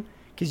medium,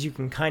 because you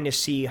can kind of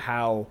see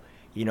how,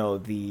 you know,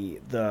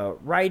 the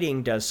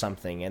writing does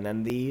something, and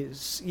then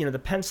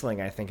the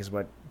penciling, I think is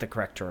what the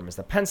correct term is.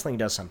 The penciling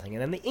does something,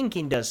 and then the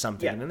inking does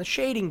something, and then the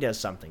shading does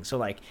something. So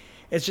like,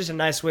 it's just a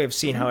nice way of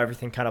seeing how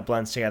everything kind of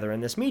blends together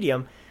in this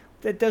medium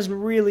that doesn't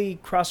really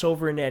cross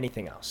over into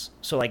anything else.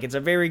 So like, it's a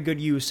very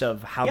good use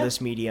of how this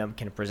medium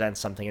can present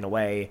something in a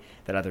way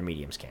that other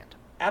mediums can't.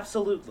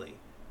 Absolutely.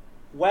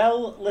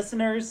 Well,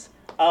 listeners,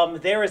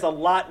 there is a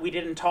lot we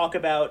didn't talk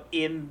about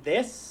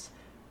this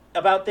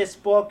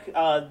book.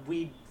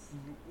 We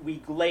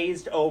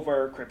glazed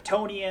over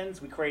Kryptonians.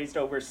 We glazed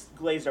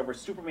over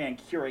Superman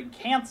curing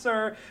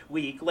cancer.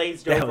 We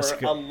glazed over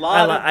a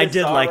lot of Bizarro. I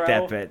did like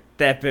that bit.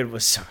 That bit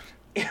was so...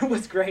 It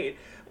was great.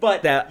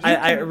 But that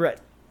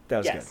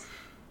was good.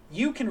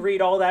 You can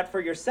read all that for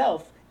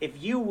yourself if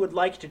you would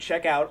like to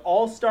check out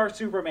All-Star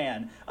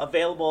Superman,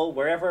 available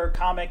wherever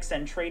comics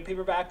and trade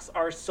paperbacks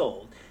are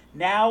sold.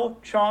 Now,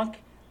 Chonk,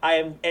 I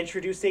am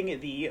introducing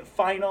the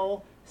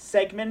final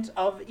segment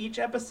of each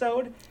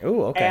episode.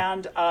 Ooh, okay.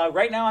 And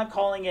right now I'm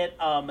calling it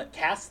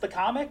Cast the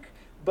Comic,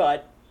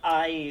 but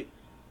I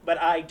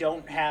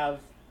don't have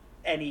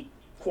any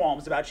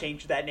qualms about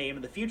changing that name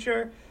in the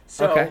future.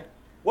 So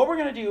what we're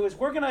going to do is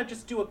we're going to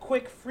just do a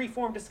quick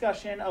free-form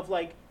discussion of,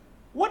 like,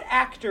 what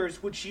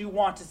actors would you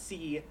want to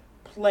see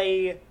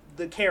play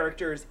the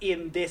characters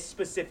in this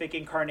specific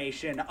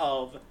incarnation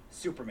of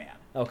Superman?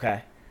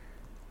 Okay.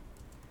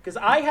 Because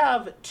I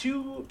have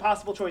two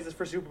possible choices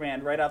for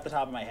Superman right off the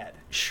top of my head.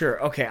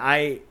 Sure.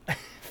 Okay.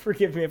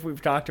 Forgive me if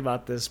we've talked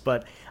about this,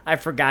 but I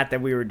forgot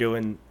that we were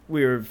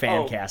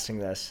fan casting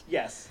this.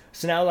 Yes.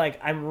 So now, like,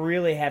 I'm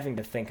really having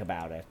to think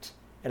about it.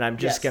 and I'm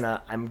just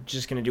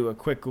Yes. gonna do a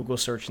quick Google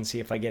search and see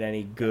if I get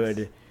any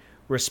good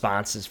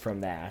responses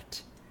from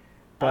that.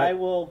 But I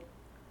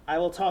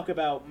will talk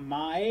about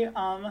my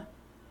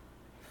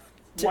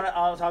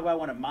I'll talk about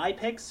one of my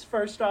picks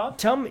first off.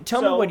 tell me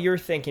what you're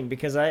thinking,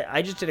 because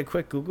I just did a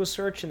quick Google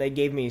search and they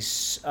gave me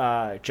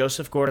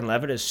Joseph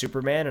Gordon-Levitt as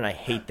Superman, and I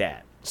hate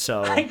that.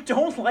 So I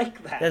don't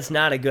like that. that's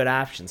not a good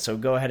option. So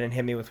go ahead and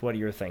hit me with what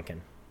you're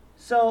thinking.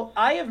 So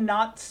I have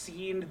not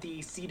seen the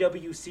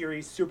CW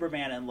series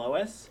Superman and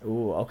Lois.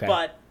 Ooh, okay.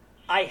 But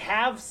I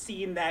have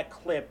seen that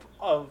clip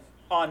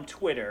on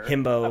Twitter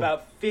Himbo.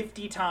 about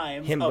 50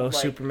 times. Himbo of,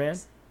 like, Superman?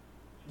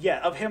 Yeah,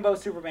 of Himbo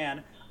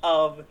Superman,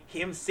 of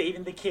him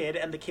saving the kid,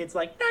 and the kid's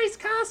like, nice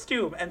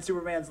costume, and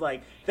Superman's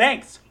like,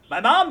 thanks,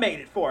 my mom made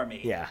it for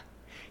me. Yeah.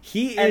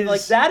 And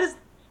like that is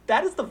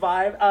the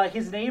vibe.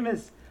 His name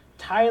is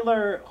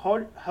Tyler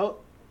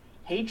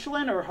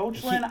Hoechlin or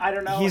Hoechlin. I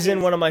don't know. He's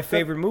in one of my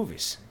favorite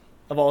movies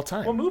of all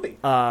time. What movie?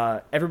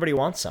 Everybody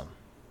Wants Some.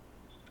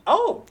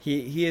 Oh,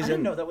 He is I didn't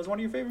in. know that was one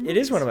of your favorite movies. It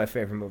is one of my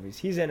favorite movies.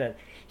 He's in it.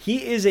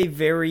 He is a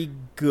very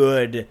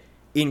good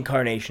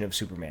incarnation of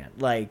Superman.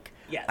 Like,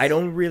 Yes. I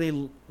don't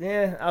really.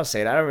 I'll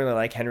say it. I don't really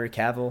like Henry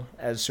Cavill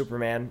as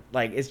Superman.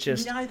 Like, it's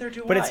just. Neither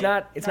do But I. it's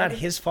not. It's not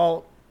his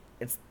fault.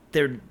 It's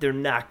they're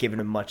not giving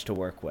him much to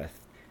work with.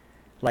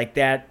 Like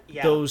that.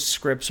 Yeah. Those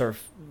scripts are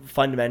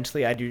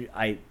fundamentally.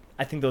 I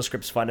think those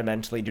scripts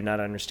fundamentally do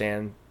not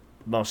understand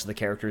most of the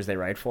characters they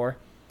write for.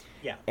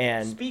 Yeah.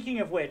 And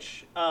speaking of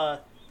which, the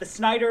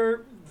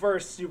Snyder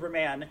verse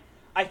Superman,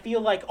 I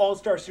feel like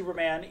All-Star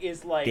Superman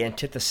is like the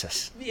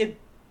antithesis.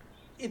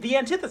 the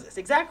antithesis,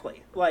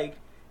 exactly. Like,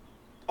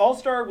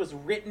 All-Star was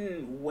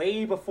written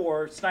way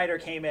before Snyder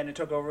came in and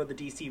took over the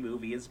DC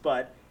movies,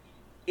 but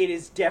it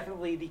is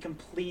definitely the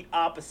complete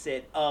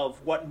opposite of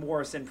what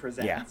Morrison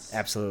presents. Yeah,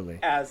 absolutely.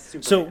 As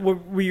Superman. So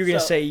were you going to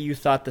So- say you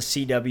thought the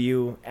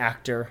CW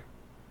actor?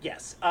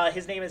 Yes.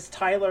 His name is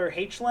Tyler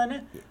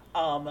Hoechlin.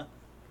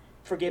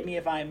 Forgive me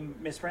if I'm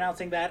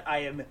mispronouncing that.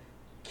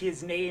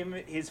 His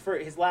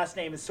last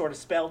name is sort of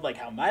spelled like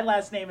how my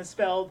last name is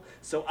spelled,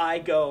 so I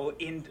go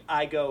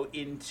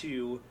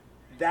into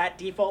that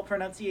default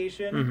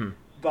pronunciation. Mm-hmm.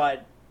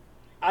 But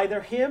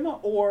either him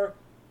or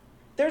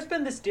there's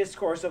been this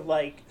discourse of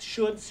like,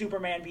 should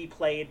Superman be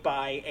played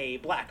by a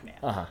black man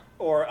Uh-huh.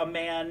 or a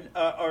man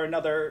or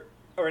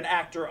an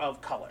actor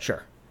of color?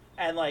 Sure.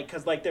 And like,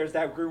 because like there's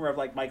that rumor of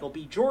like Michael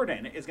B.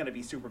 Jordan is going to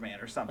be Superman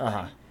or something.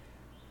 Uh-huh.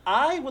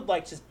 I would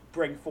like to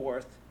bring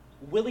forth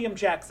William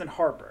Jackson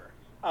Harper.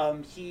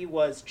 He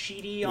was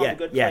Chidi on Yeah, The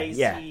Good yeah, Place.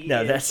 yeah. He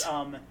No, is,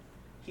 that's-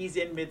 he's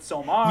in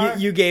Midsommar.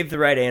 You gave the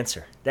right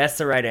answer. That's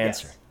the right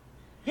answer.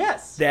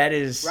 Yes. That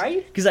is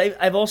Right? Because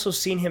I've also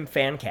seen him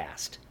fan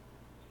cast.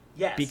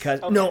 Yes.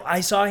 Because Okay. no, I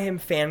saw him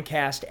fan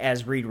cast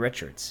as Reed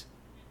Richards.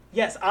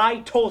 Yes, I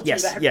told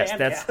Yes, you that. yes, fan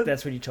that's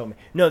cast. what you told me.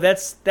 No,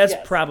 that's Yes.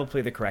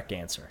 probably the correct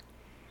answer.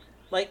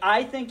 Like,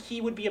 I think he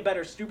would be a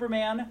better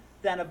Superman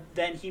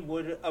than he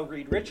would a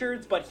Reed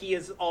Richards, but he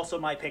is also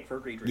my pick for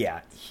Reed Richards.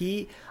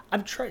 Yeah,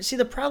 I'm trying. See,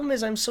 the problem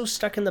is I'm so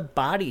stuck in the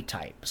body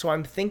type. So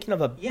I'm thinking of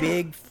a Yeah.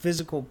 big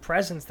physical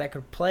presence that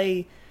could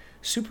play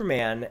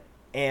Superman,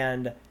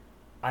 and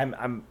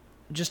I'm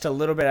just a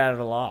little bit out of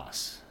a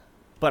loss.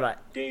 But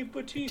Dave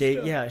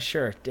Bautista. yeah,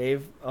 sure,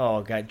 Dave.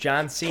 Oh God,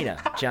 John Cena.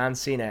 John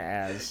Cena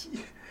as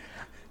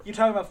You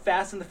talking about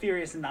Fast and the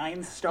Furious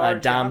 9 star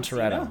Dom John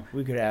Toretto. Cena?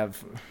 We could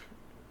have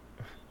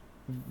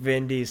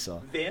Vin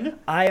Diesel. Vin? You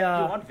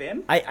want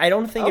Vin? I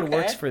don't think it Okay.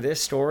 works for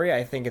this story.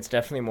 I think it's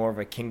definitely more of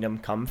a Kingdom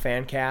Come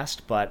fan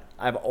cast, but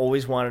I've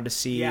always wanted to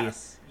see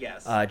Yes.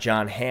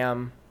 John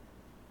Hamm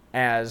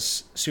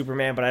as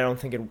Superman, but I don't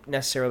think it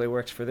necessarily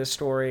works for this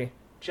story.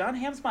 John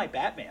Hamm's my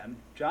Batman.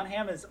 John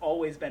Hamm has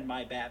always been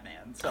my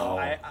Batman, so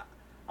Oh.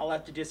 I'll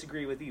have to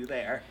disagree with you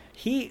there.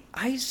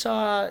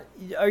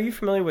 Are you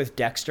familiar with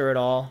Dexter at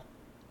all?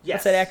 Yes.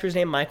 What's that actor's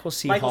name? Michael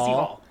C. Michael Hall? C.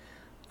 Hall.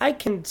 I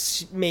can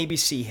maybe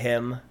see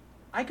him.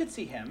 I could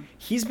see him.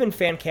 He's been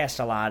fan cast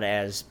a lot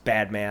as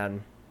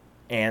Batman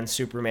and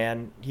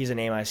Superman. He's a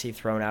name I see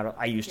thrown out.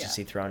 I used to Yeah.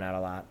 see thrown out a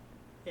lot.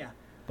 Yeah.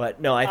 But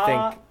no,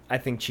 I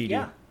think Chidi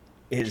Yeah.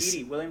 is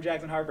Chidi, William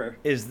Jackson Harper.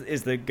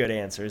 is the good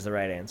answer, is the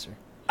right answer.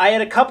 I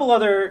had a couple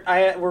other.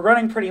 We're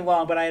running pretty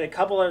long, but I had a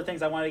couple other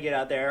things I wanted to get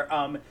out there.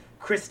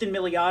 Kristen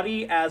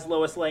Milioti as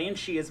Lois Lane.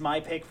 She is my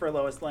pick for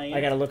Lois Lane.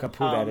 I gotta look up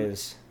who that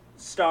is.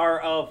 Star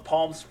of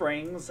Palm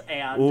Springs,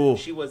 and Ooh.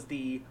 she was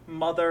the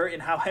mother in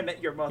How I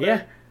Met Your Mother.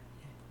 Yeah.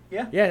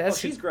 Yeah. Yeah,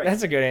 she's great.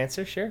 That's a good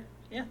answer, sure.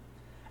 Yeah.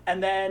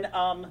 And then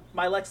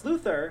my Lex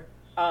Luthor,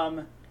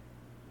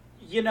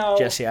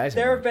 Jesse Eisenberg.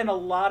 there have been a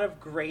lot of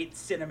great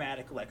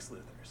cinematic Lex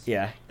Luthors.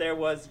 Yeah. There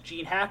was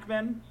Gene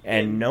Hackman.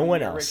 And in no one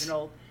the else.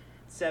 Original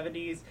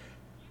 70s.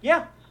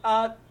 Yeah.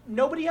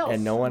 Nobody else.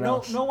 And no one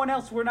else. No one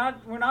else. We're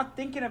not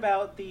thinking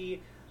about the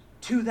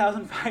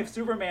 2005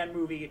 Superman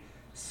movie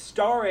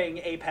starring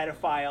a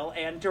pedophile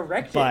and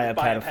directed By a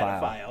by a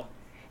pedophile. pedophile.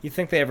 You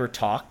think they ever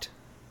talked?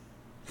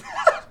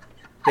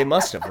 They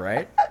must have,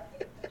 right?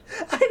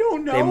 I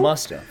don't know. They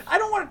must have. I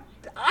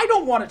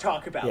don't want to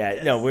talk about Yeah,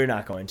 this. no, we're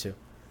not going to.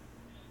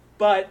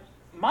 But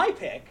my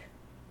pick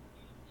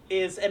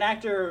is an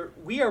actor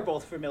we are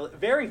both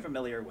very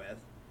familiar with,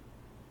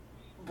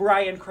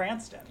 Bryan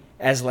Cranston.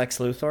 As Lex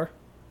Luthor?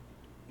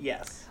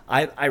 Yes.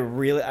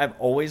 I've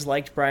always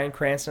liked Bryan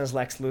Cranston as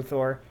Lex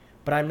Luthor,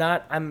 but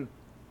I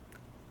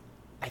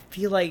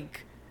feel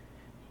like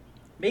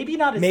maybe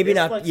not Lex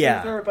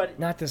Luthor, but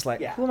not this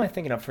Lex. Yeah. Who am I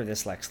thinking of for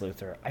this Lex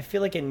Luthor? I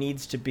feel like it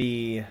needs to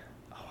be.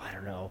 Oh, I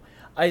don't know.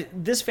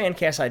 This fan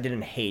cast I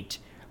didn't hate.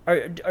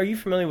 Are you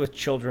familiar with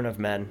Children of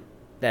Men?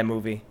 That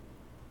movie.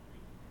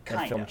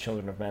 That film,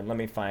 Children of Men. Let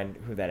me find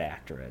who that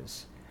actor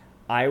is.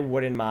 I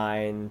wouldn't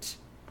mind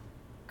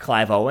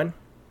Clive Owen.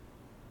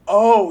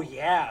 Oh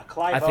yeah,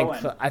 Clive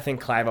Owen. I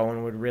think Clive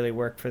Owen would really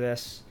work for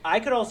this. I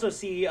could also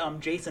see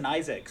Jason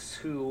Isaacs,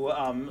 who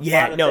but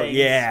Lucius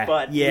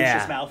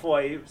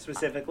Malfoy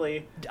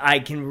specifically. I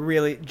can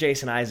really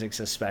Jason Isaacs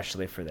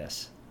especially for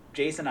this.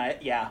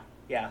 Yeah.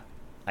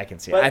 I can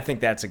see it. I think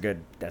that's a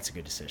good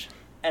decision.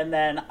 And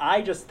then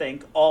I just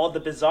think all the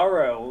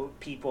Bizarro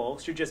people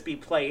should just be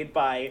played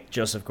by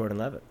Joseph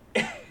Gordon-Levitt.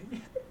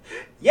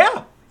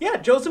 Yeah,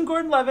 Joseph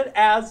Gordon-Levitt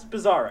as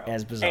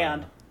Bizarro.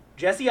 And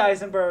Jesse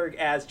Eisenberg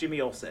as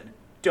Jimmy Olsen.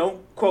 Don't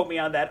quote me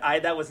on that.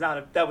 That was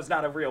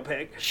not a real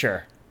pick.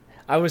 Sure.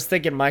 I was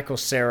thinking Michael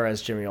Cera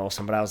as Jimmy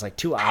Olsen, but I was like,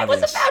 too obvious.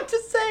 I was about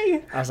to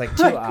say. I was like,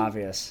 too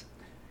obvious.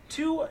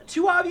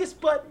 Too obvious,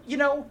 but,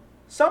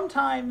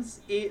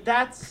 sometimes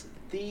that's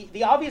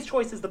the obvious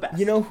choice is the best.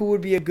 You know who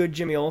would be a good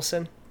Jimmy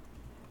Olsen?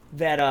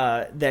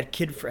 That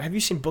kid. Have you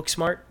seen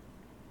Booksmart?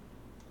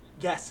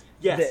 Yes.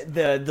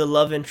 The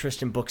love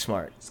interest in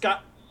Booksmart.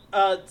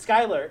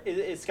 Skylar.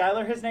 Is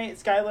Skylar his name?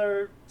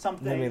 Skylar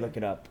something. Let me look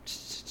it up.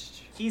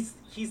 He's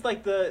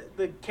like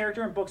the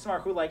character in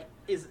Booksmart who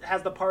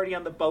has the party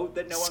on the boat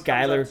that no one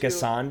Skylar comes up to.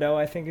 Gassando,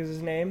 I think is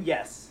his name.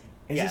 Yes.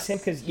 Is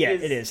this him?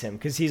 It is him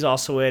because he's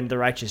also in The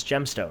Righteous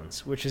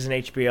Gemstones, which is an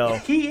HBO.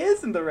 He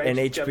is in The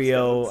Righteous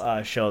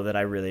Gemstones. Show that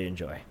I really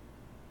enjoy.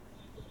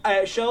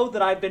 A show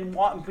that I've been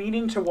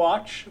meaning to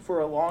watch for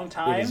a long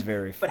time. It is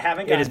very, but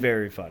haven't gotten. It is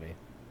very funny.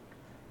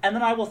 And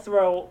then I will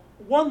throw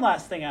one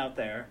last thing out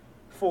there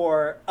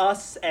for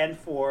us and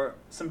for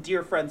some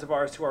dear friends of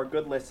ours who are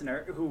good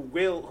listener, who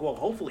will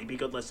hopefully be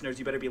good listeners.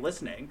 You better be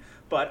listening.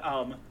 But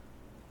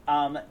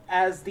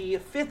as the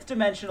fifth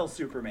dimensional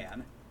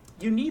Superman,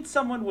 you need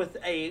someone with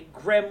a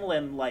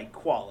gremlin-like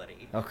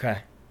quality. Okay.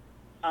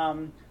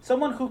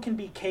 Someone who can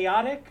be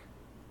chaotic,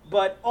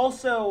 but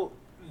also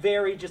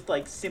very just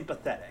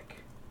sympathetic.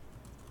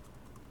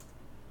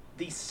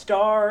 The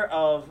star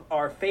of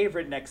our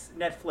favorite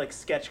Netflix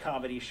sketch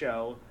comedy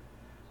show,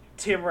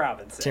 Tim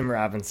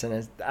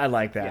Robinson. I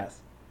like that.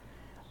 Yes.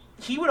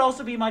 He would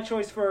also be my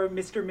choice for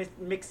Mr.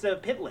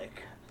 Mxyzptlk,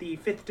 the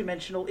fifth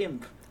dimensional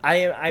imp.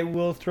 I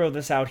will throw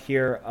this out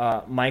here.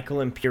 Michael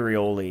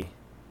Imperioli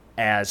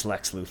as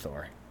Lex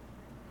Luthor.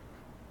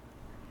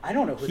 I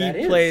don't know who that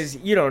is. He plays.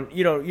 You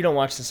don't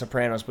watch The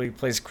Sopranos, but he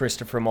plays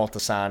Christopher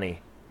Moltisanti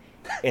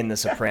in The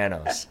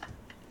Sopranos.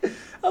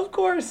 Of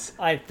course.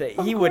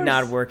 He would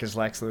not work as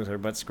Lex Luthor,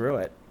 but screw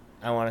it.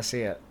 I want to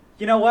see it.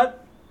 You know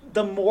what?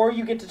 The more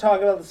you get to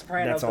talk about The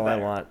Sopranos, that's all the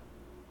better. I want.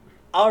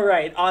 All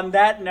right. On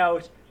that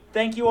note,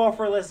 thank you all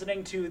for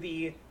listening to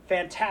the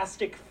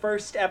fantastic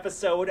first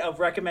episode of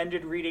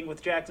Recommended Reading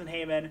with Jackson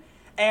Heyman.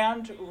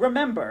 And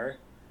remember,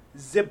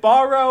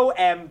 Zibaro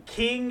am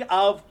king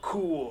of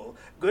cool.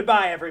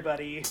 Goodbye,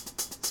 everybody.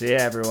 See ya,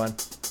 everyone.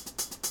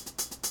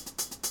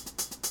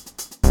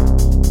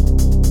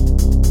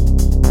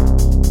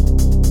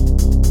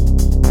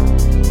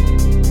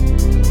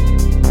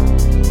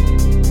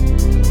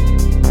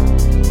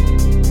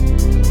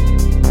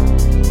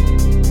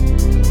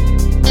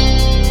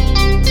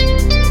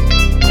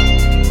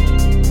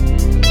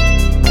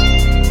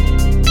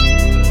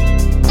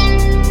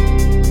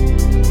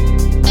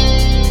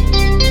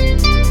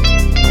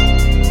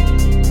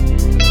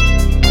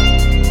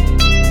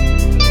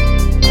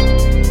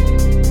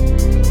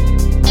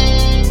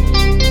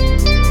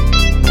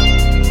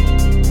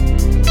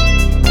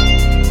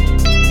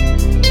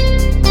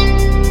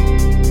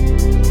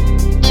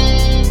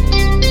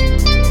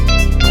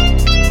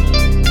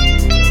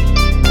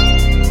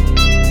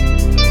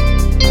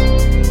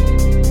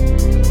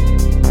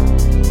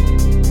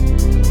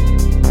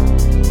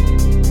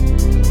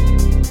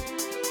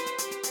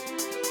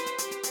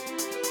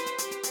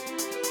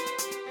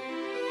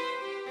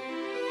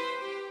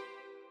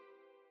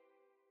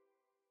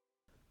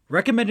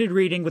 Recommended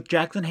Reading with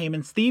Jackson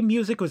Heyman's theme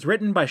music was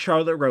written by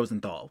Charlotte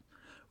Rosenthal.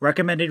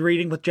 Recommended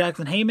Reading with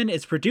Jackson Heyman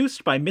is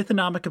produced by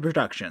Mythonomica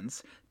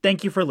Productions.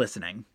 Thank you for listening.